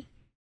ritual.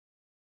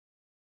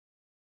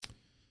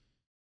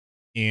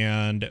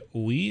 And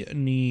we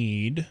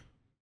need...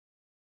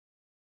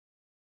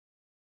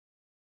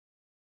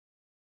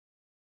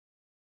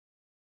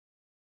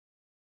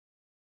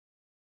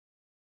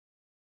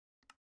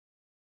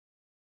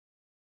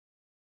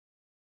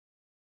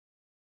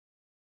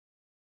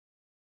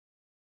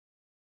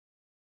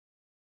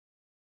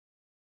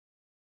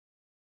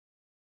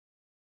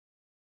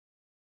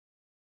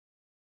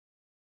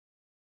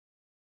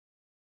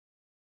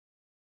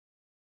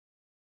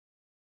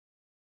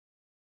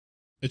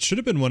 It should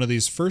have been one of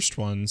these first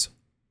ones.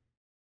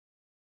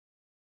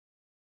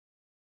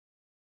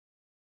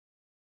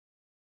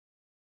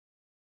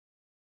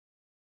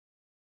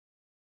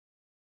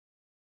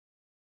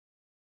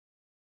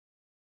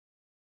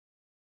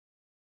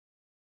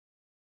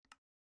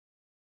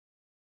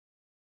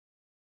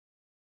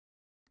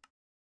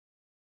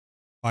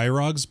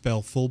 Byrog's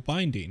Baleful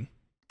Binding.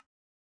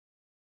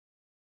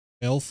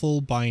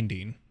 Baleful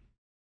Binding.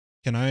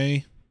 Can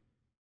I...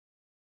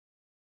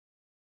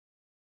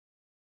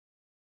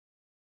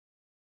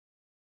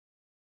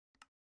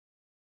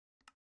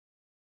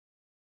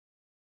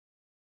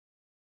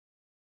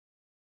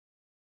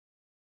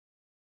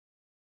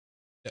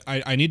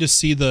 I need to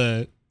see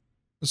the...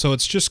 So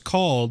it's just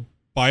called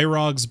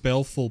Byrog's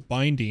Baleful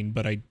Binding,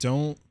 but I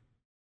didn't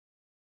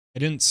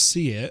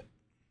see it.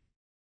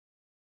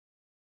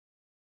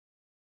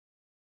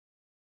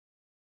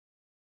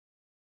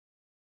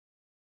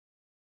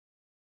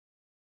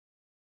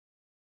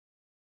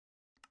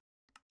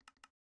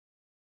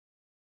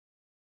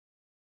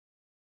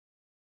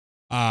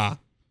 Ah,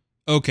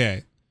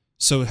 okay.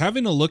 So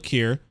having a look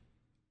here,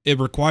 it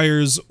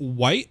requires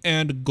white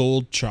and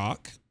gold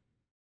chalk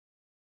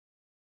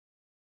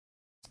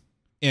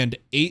and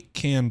 8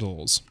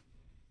 candles.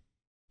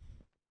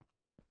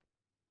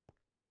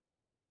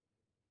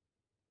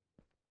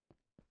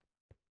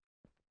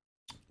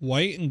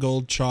 White and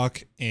gold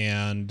chalk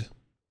and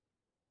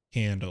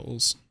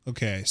candles.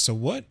 Okay, so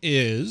what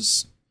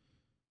is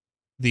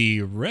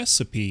the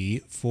recipe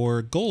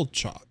for gold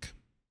chalk.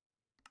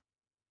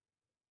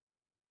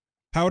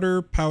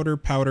 Powder, powder,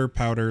 powder,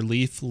 powder,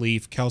 leaf,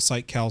 leaf,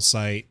 calcite,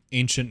 calcite,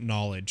 ancient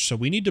knowledge. So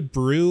we need to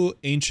brew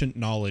ancient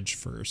knowledge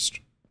first.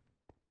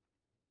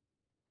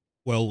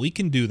 Well, we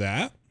can do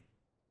that.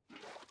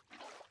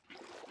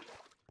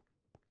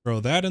 Throw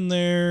that in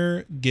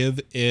there. Give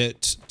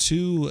it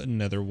 2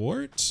 nether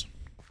wart.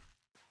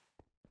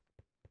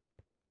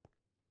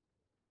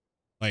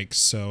 Like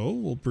so.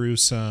 We'll brew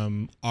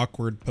some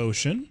awkward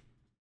potion.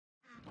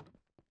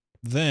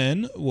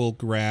 Then we'll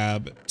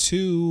grab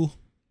 2.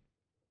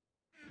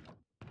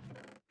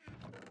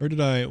 Where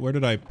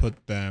did I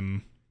put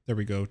them? There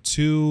we go.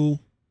 2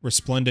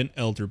 resplendent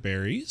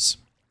elderberries.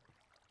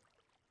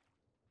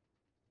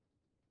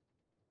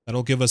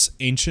 That'll give us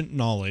ancient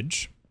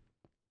knowledge.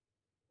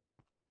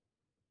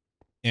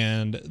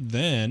 And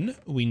then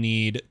we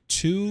need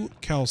 2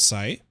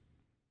 calcite,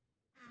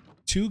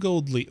 2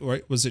 gold leaf,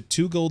 right? Was it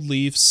 2 gold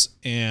leaves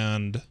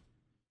and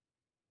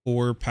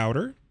 4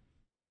 powder?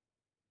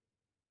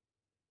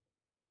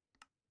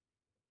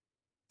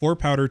 4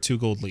 powder, 2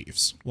 gold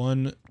leaves.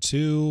 1,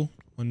 2,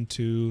 1,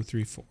 2,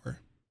 3, 4.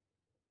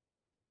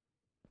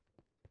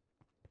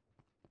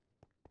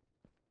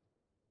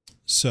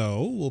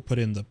 So we'll put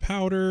in the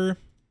powder,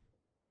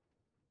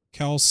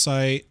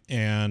 calcite,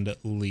 and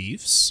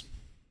leaves.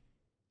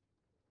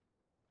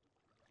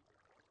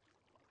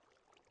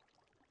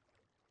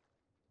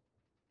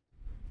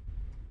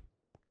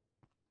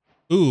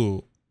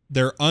 Ooh,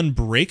 they're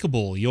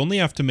unbreakable. You only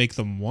have to make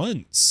them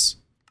once.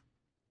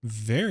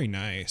 Very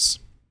nice.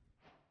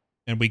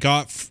 And we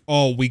got,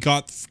 oh, we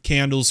got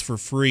candles for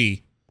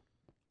free.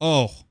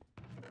 Oh,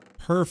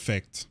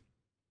 perfect.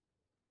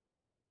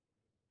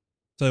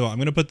 Tell you what, I'm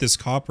going to put this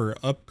copper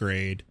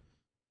upgrade.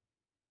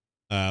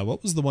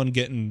 What was the one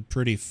getting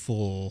pretty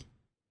full?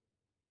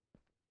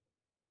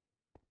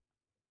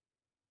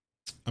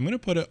 I'm going to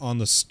put it on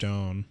the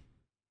stone.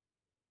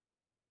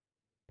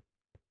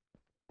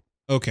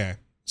 Okay,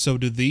 so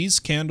do these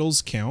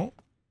candles count?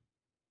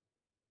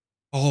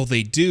 Oh,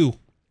 they do.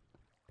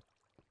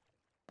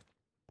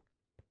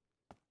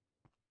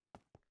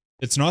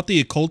 It's not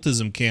the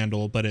occultism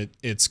candle, but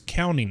it's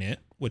counting it,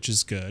 which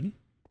is good.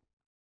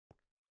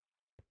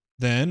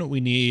 Then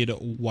we need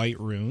white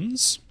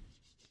runes.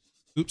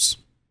 Oops,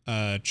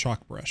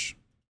 chalk brush.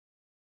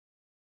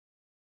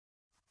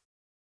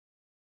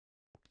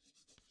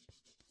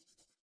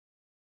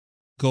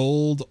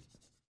 Gold.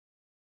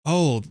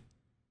 Oh,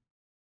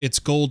 it's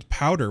gold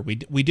powder. We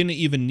didn't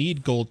even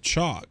need gold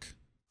chalk.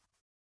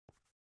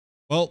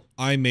 Well,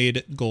 I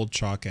made gold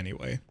chalk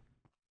anyway.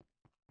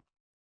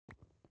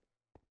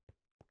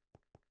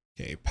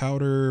 Okay,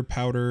 powder,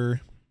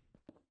 powder.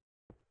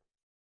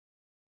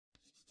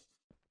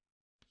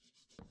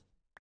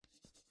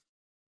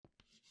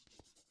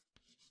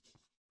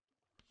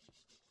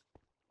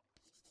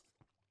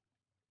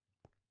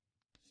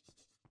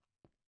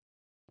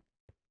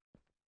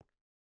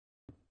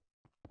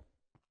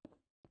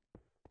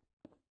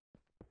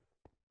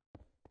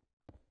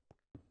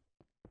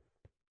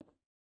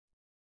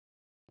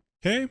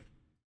 Okay.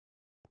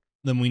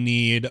 Then we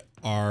need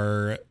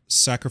our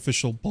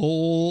sacrificial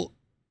bowl,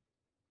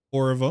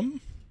 4 of them.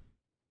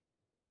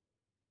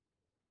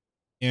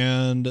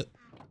 And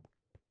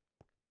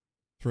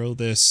throw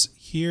this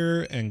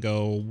here and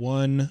go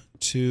 1,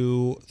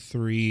 2,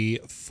 3,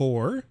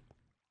 4.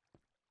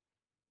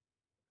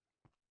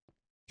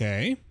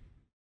 Okay.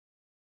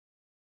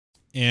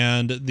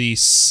 And the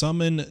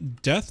summon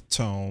death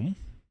tome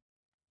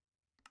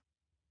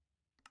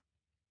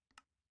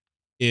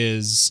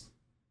is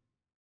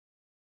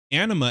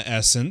anima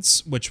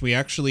essence, which we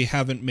actually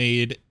haven't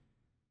made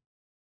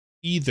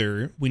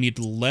either. We need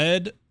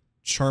lead,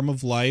 charm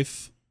of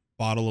life,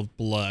 bottle of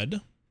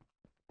blood.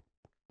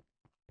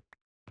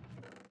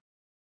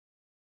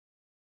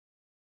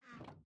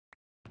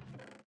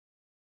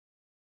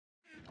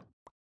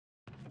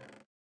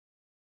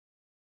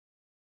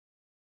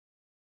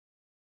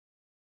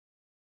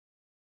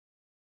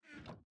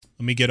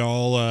 Let me get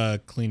all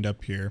cleaned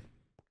up here.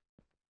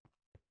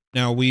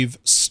 Now we've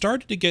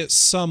started to get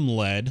some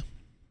lead.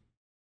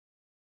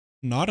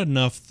 Not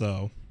enough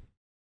though.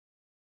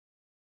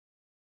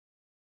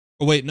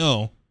 Oh wait,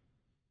 no.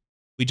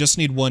 We just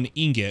need 1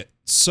 ingot.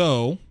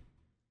 So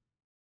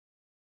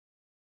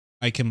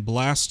I can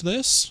blast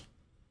this.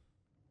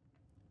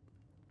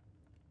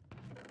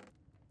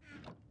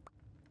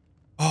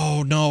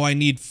 Oh no, I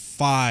need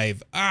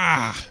 5.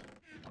 Ah.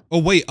 Oh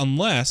wait,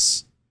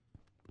 unless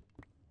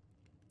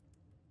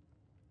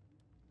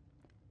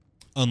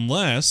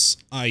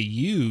I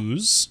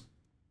use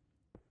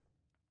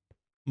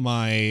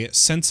my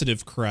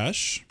sensitive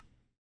crush.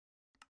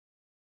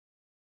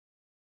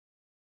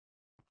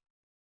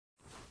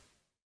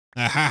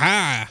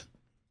 Ahaha!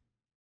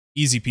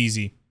 Easy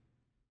peasy.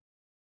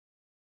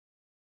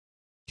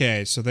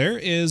 Okay, so there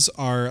is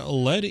our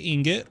lead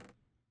ingot,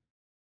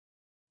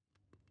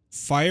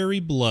 fiery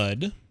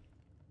blood,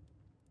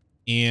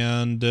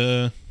 and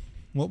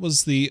what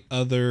was the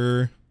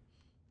other?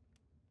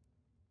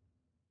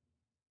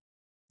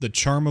 the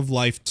Charm of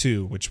Life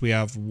 2, which we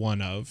have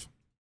one of.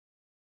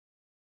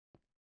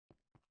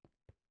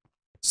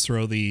 Let's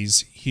throw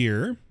these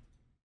here.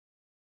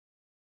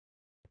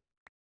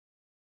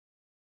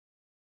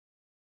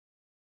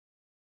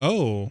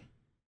 Oh,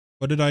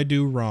 what did I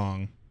do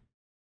wrong?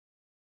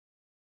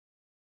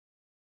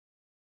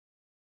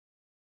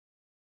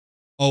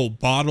 Oh,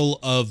 bottle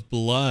of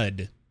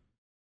blood.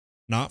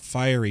 Not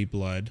fiery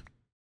blood.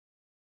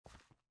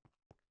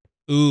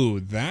 Ooh,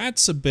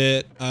 that's a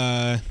bit,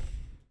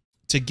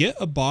 to get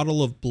a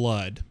bottle of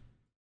blood,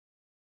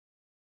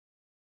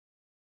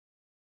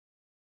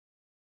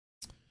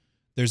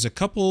 there's a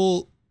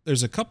couple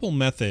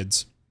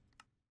methods.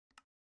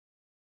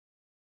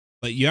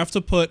 But you have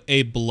to put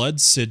a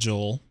blood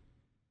sigil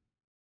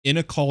in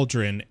a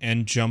cauldron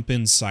and jump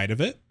inside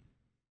of it.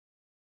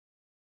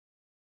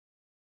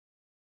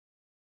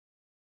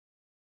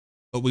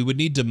 But we would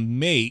need to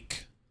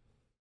make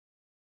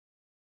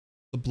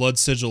the blood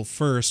sigil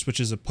first, which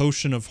is a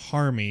potion of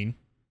harming.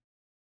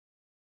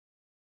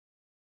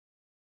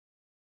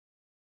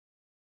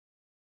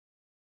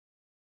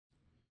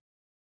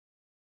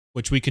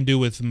 Which we can do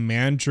with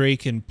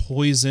mandrake and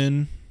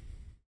poison.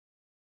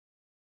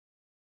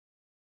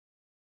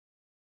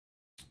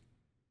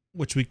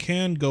 Which we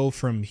can go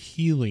from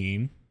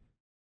healing.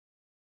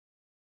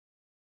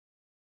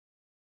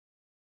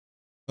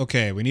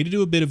 Okay, we need to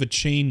do a bit of a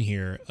chain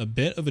here. A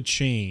bit of a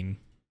chain.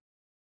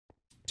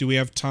 Do we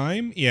have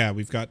time? Yeah,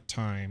 we've got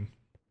time.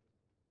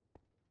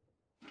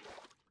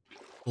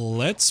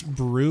 Let's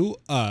brew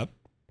up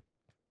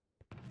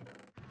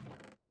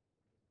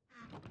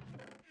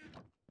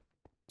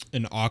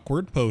an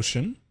awkward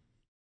potion.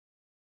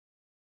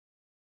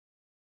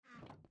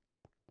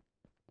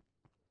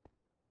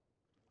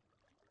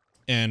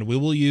 And we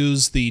will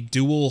use the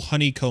dual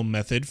honeycomb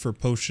method for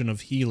potion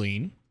of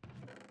healing.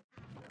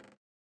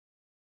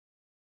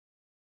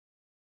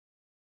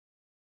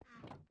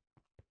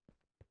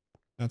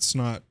 That's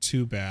not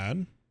too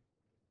bad.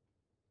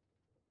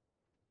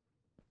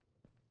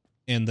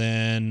 And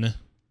then,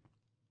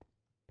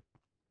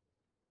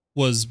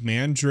 was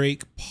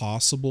mandrake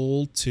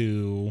possible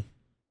to...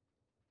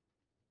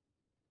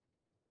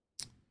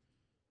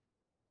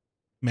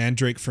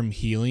 Mandrake from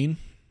healing?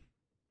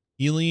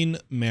 Healing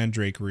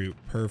mandrake root.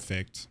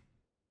 Perfect.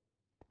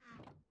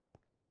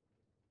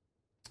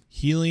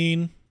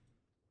 Healing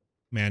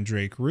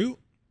mandrake root.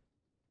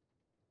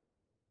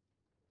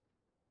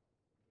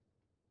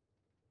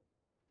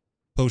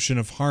 Potion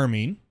of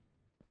harming.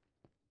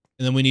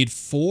 And then we need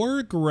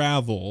 4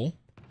 gravel.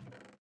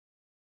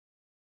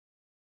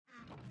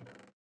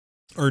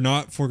 Or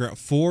not 4 gravel.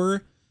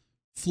 4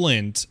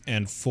 flint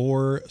and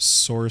 4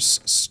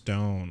 source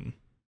stone.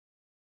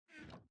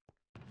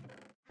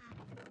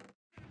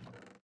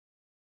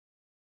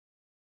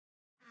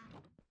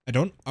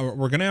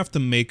 We're gonna have to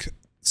make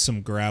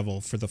some gravel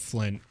for the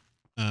flint,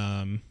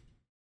 and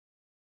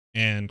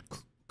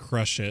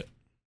crush it.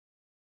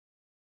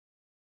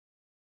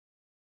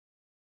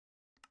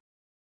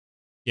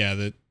 Yeah,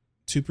 the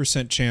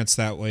 2% chance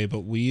that way,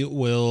 but we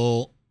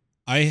will,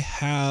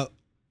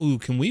 ooh,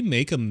 can we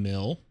make a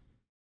mill?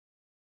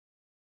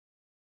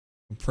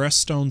 Compressed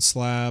stone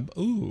slab.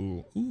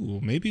 Ooh,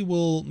 maybe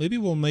we'll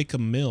make a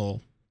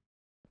mill.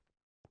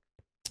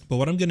 But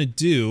what I'm gonna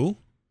do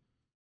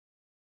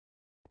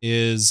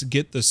is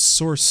get the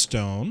source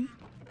stone.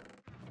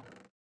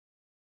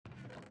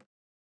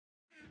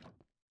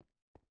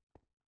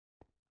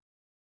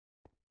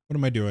 What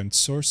am I doing?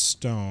 Source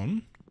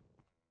stone.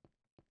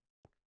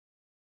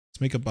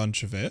 Let's make a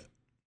bunch of it.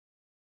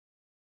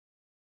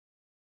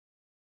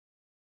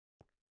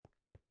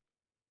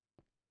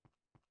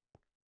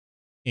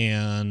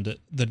 And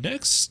the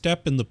next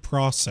step in the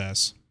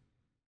process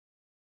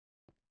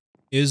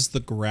is the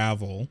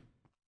gravel.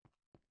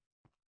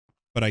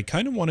 But I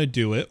kind of want to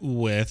do it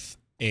with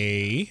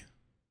a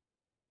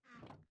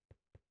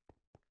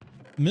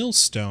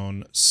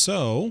millstone.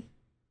 So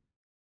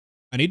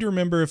I need to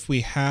remember if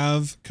we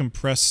have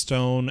compressed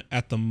stone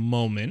at the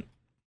moment.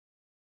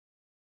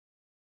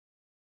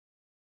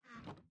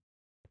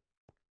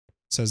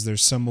 It says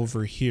there's some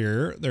over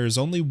here. There's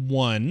only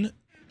 1.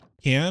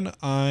 Can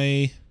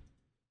I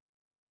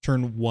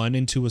turn 1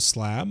 into a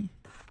slab?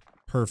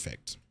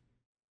 Perfect.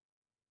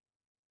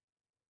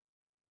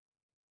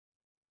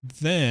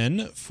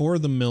 Then, for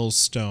the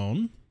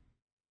millstone,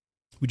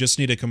 we just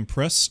need a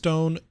compressed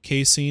stone,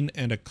 casing,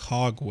 and a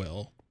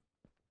cogwheel.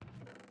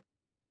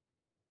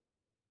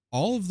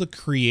 All of the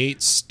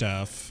create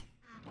stuff...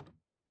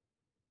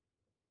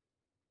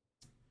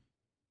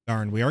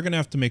 Darn, we are going to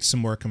have to make some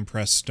more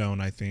compressed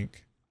stone, I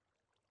think.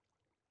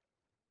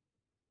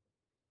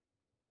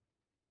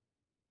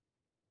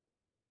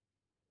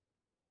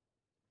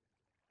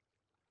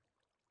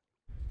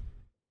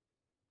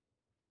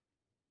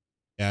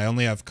 Yeah, I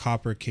only have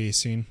copper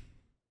casing.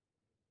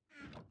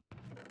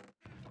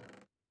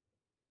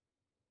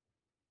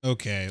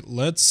 Okay,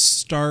 let's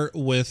start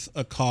with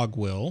a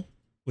cogwheel,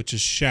 which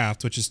is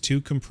shaft, which is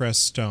 2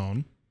 compressed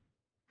stone.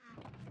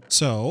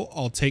 So,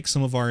 I'll take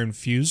some of our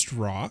infused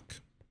rock.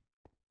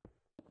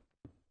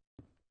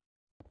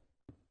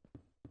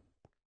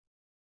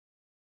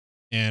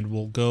 And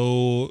we'll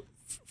go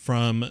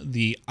from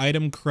the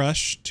item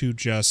crush to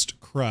just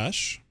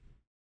crush.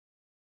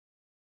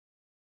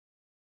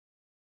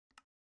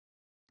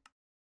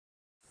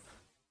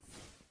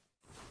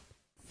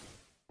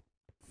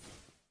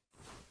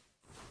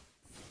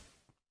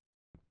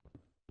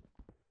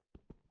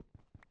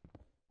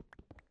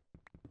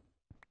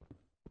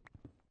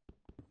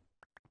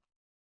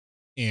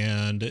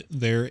 And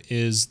there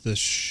is the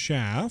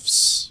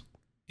shafts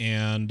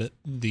and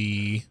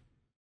the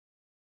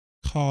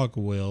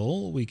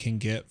cogwheel we can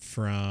get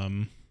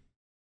from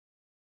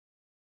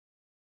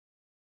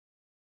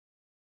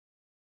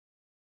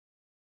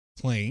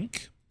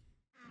Plank.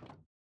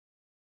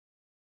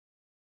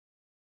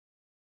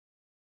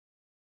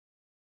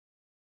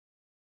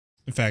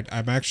 In fact,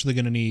 I'm actually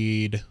going to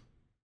need a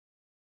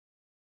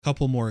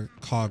couple more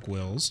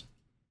cogwheels.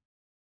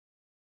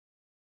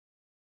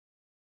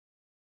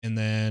 And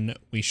then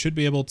we should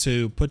be able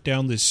to put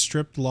down the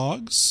stripped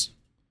logs.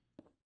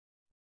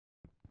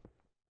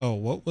 Oh,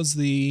 what was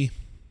the...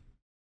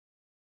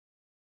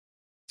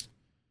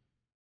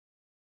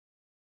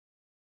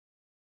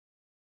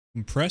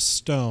 compressed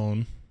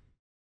stone?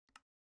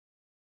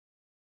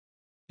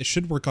 It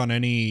should work on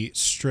any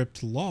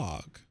stripped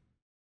log.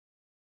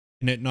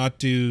 Can it not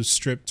do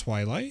stripped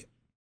twilight?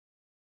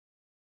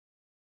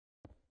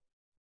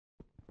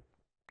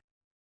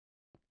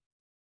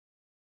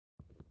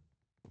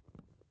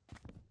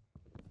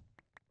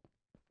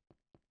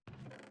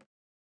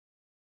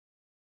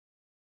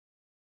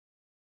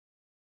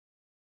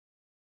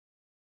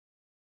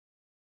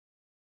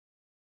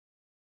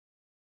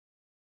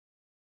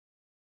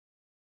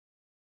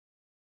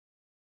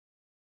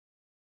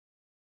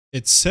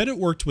 It said it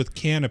worked with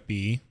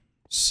canopy,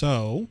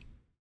 so...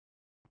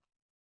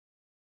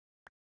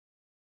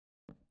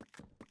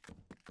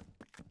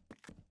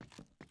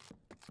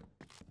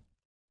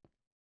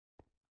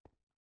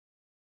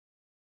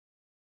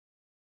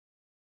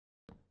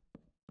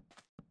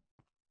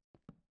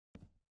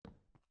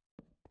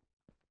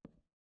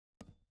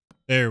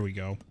 there we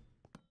go.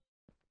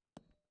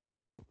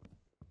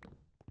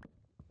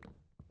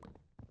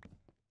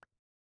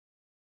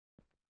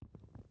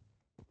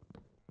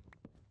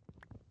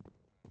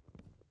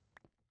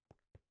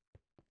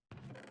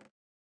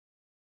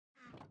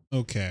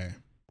 Okay.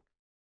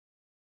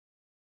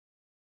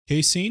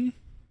 Casing.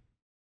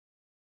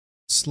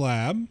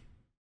 Slab.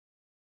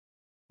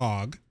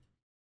 Hog.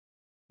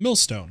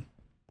 Millstone.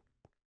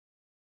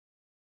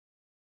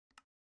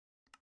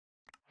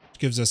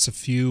 Gives us a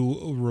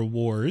few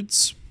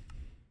rewards.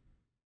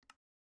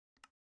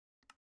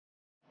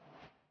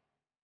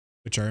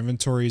 Which our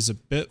inventory is a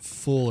bit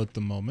full at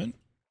the moment.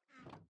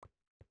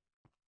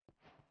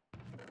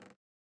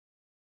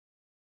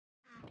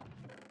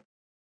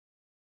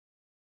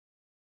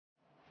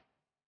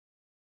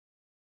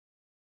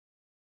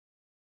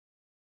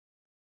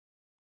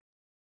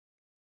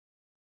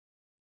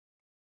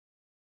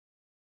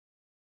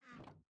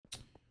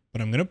 But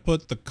I'm going to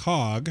put the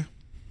cog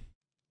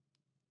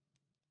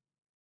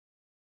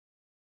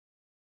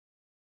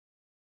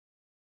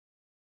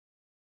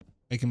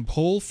I can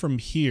pull from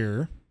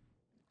here.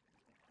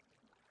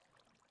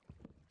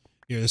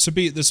 Yeah, this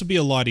would be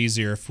a lot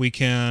easier if we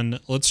can.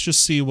 Let's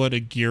just see what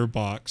a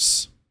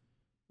gearbox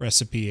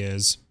recipe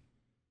is.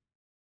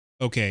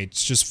 Okay,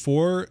 it's just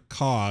 4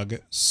 cog,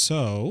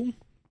 so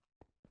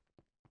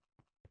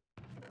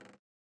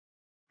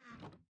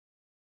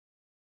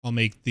I'll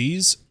make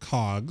these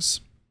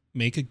cogs,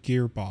 make a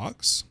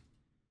gearbox.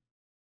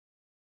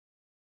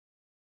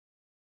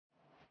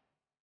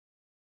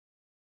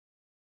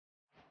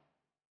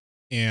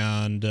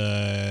 And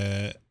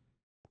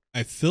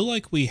I feel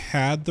like we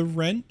had the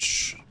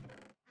wrench,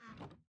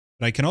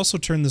 but I can also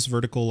turn this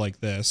vertical like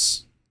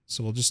this.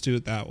 So we'll just do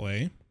it that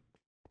way.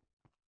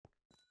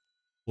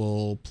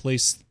 We'll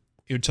place,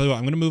 I'll tell you what,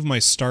 I'm going to move my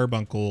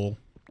starbuncle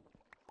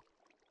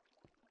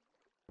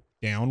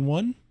down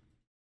 1.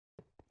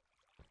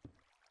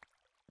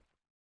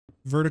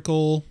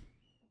 Vertical,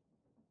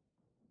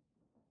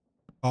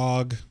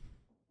 cog,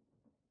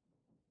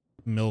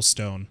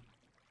 millstone.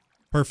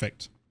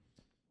 Perfect.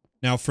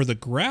 Now for the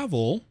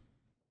gravel,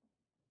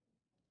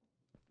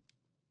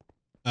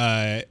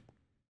 I'm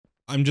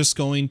just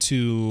going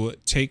to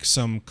take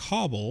some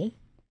cobble.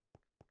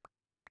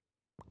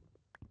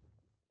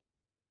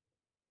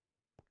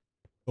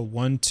 A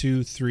 1,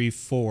 2, 3,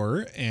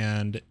 4,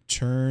 and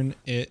turn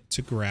it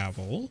to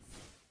gravel.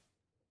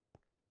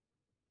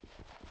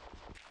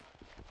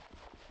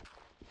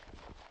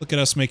 Look at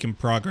us making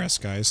progress,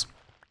 guys.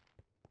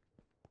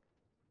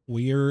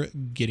 We're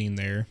getting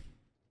there.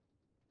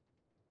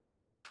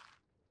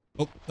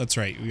 Oh, that's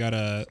right. We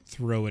gotta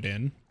throw it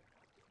in.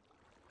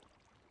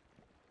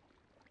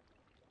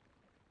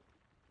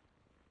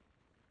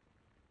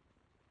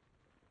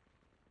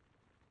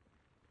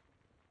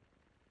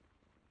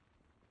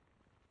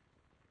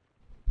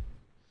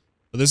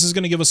 But this is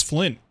gonna give us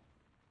flint.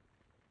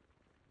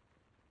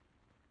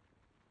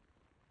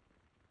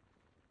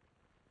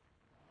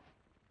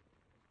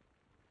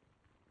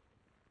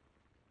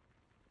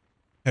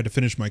 Had to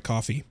finish my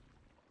coffee.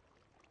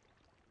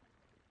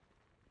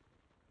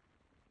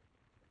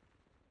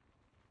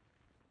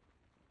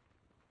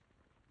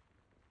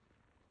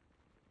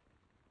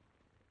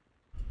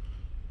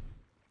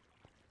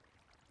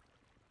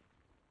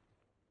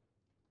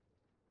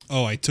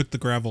 Oh, I took the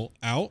gravel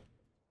out.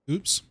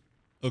 Oops.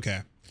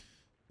 Okay.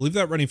 Leave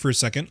that running for a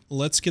second.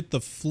 Let's get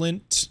the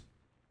flint.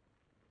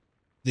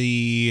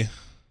 The...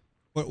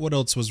 What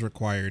else was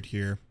required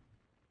here?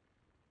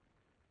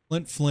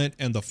 Flint,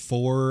 and the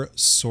 4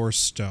 source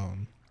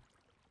stone.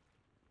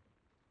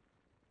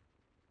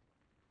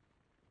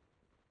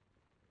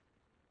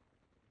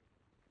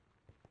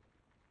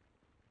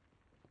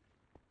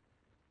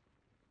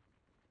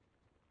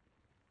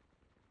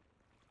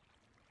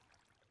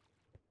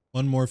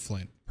 One more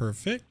flint.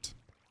 Perfect.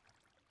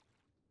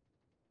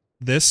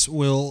 This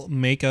will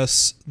make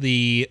us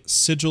the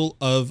sigil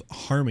of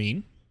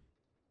harming,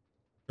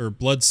 or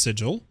blood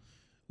sigil,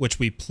 which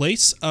we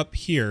place up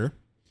here.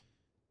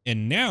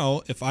 And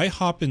now, if I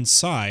hop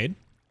inside,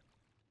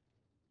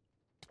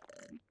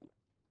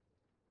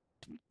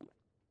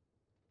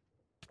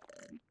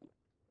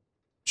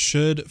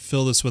 should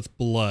fill this with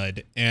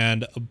blood.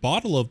 And a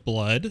bottle of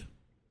blood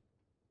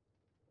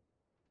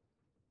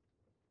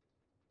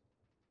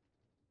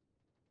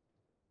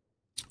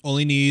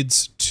only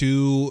needs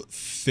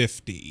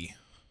 250.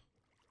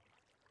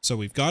 So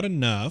we've got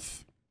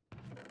enough.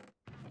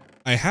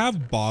 I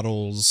have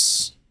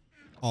bottles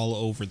all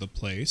over the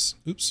place.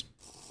 Oops.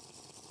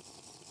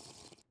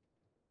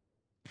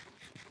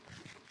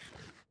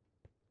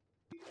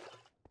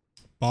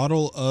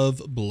 Bottle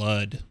of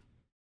blood.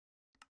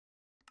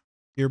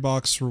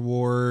 Gearbox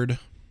reward.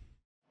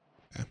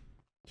 Okay.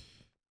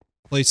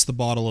 Place the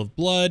bottle of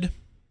blood.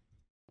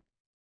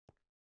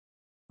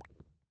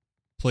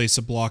 Place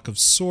a block of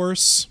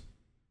source.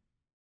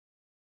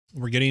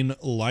 We're getting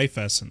life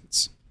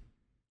essence.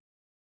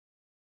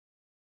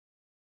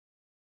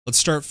 Let's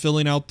start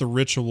filling out the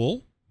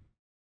ritual.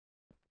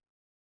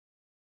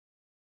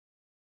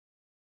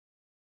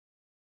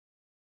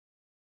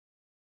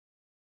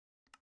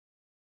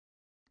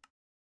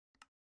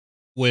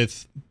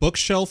 With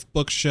bookshelf,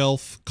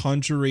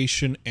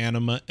 conjuration,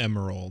 anima,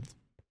 emerald.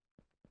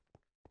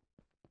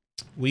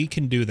 We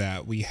can do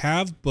that. We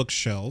have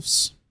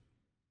bookshelves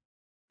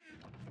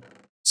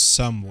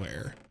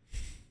somewhere.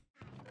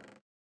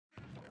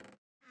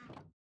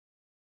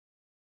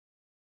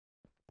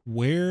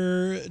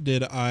 Where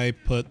did I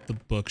put the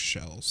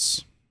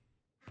bookshelves?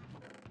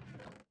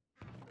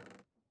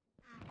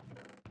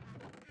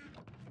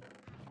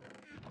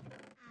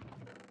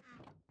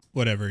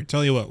 Whatever.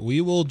 Tell you what,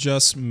 we will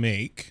just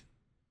make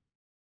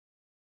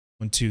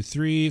 1, 2,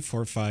 3,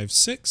 4, 5,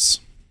 6.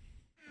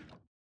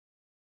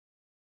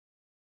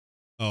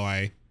 Oh,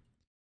 I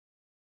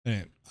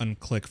didn't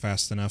unclick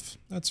fast enough.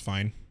 That's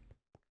fine.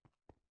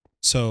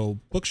 So,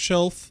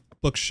 bookshelf.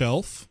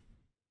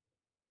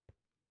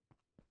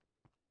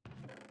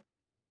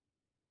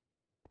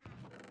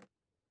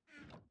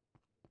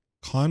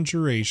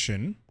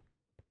 Conjuration.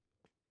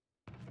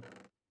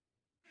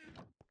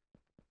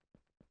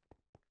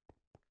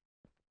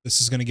 This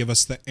is going to give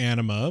us the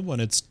anima when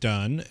it's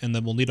done, and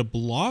then we'll need a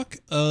block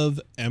of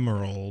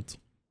emerald.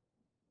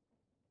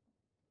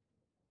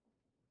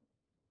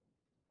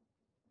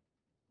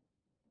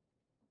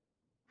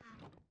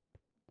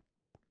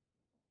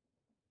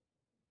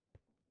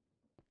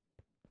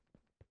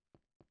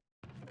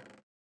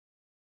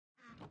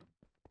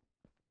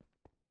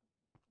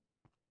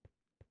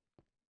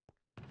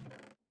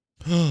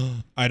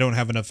 I don't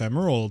have enough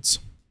emeralds.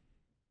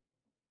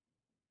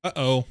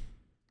 Uh-oh.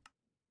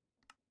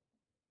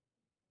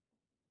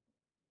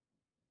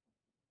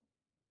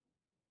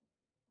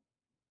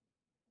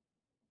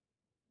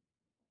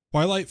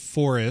 Twilight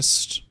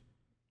Forest,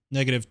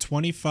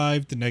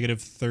 -25 to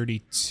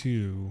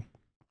 -32.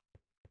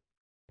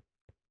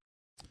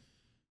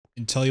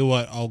 And tell you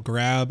what, I'll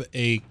grab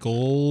a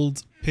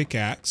gold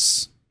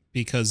pickaxe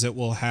because it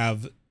will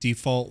have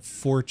default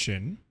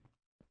fortune.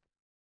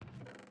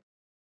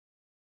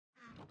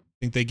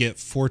 Think they get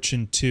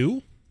fortune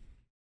 2?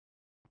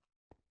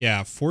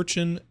 Yeah,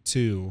 fortune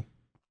 2.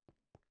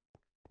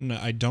 No,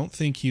 I don't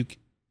think you...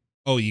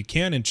 Oh, you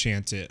can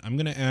enchant it. I'm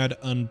going to add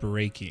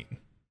unbreaking.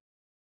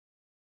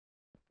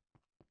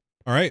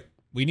 All right,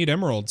 we need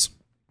emeralds.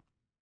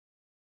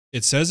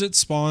 It says it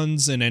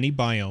spawns in any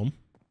biome.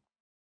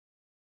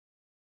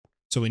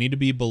 So we need to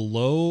be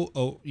below...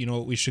 Oh, you know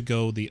what? We should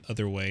go the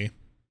other way.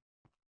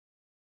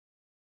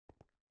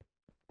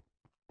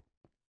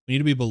 We need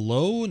to be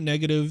below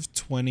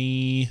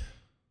 -20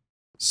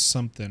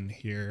 something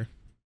here.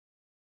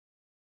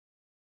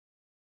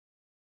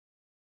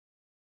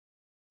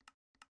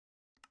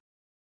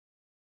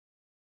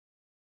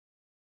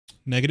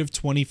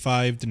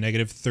 -25 to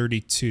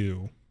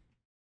 -32.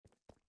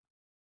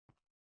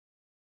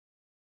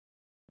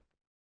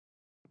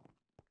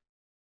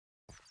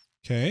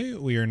 Okay,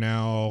 we are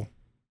now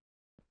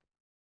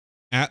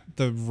at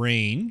the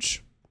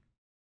range.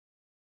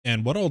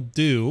 And what I'll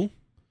do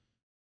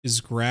is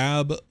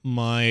grab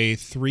my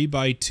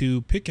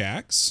 3x2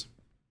 pickaxe.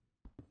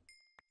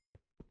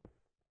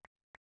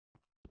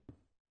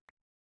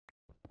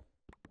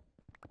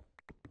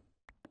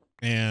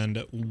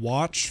 And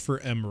watch for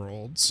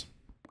emeralds.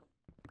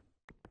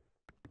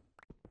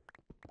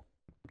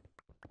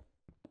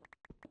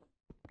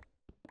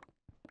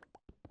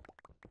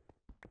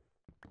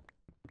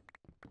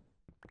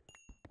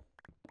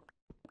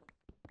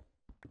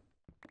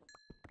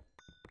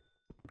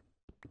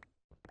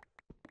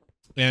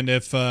 And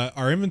if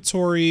our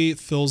inventory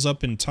fills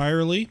up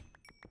entirely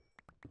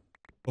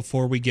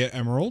before we get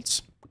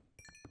emeralds,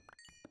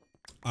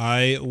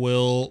 I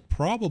will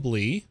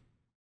probably...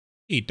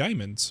 8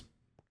 diamonds.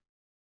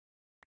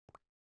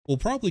 We'll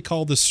probably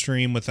call this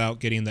stream without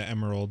getting the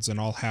emeralds, and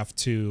I'll have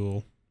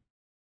to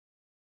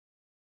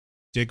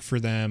dig for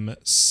them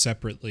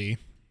separately.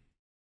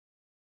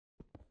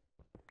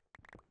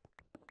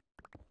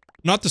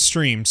 Not the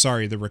stream,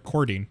 sorry, the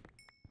recording.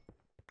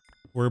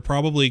 We're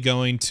probably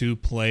going to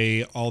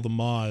play all the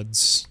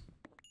mods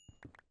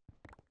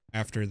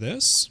after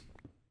this.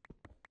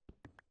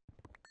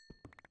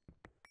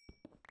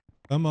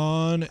 Come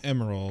on,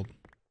 emerald.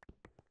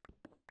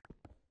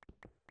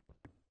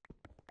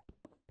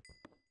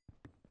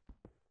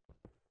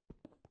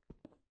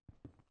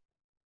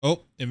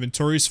 Oh,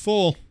 inventory's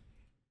full.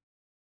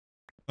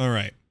 All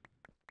right.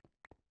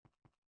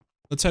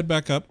 Let's head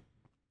back up.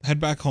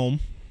 Head back home.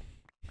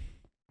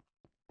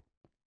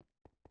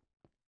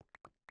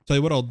 Tell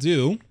you what I'll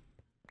do.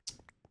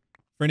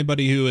 For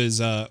anybody who is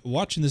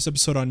watching this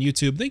episode on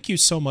YouTube, thank you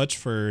so much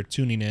for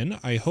tuning in.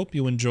 I hope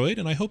you enjoyed,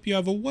 and I hope you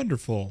have a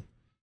wonderful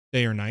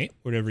day or night,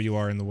 wherever you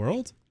are in the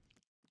world.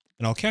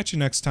 And I'll catch you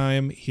next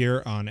time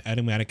here on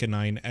Enigmatica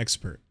 9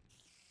 Expert.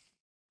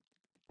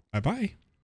 Bye-bye.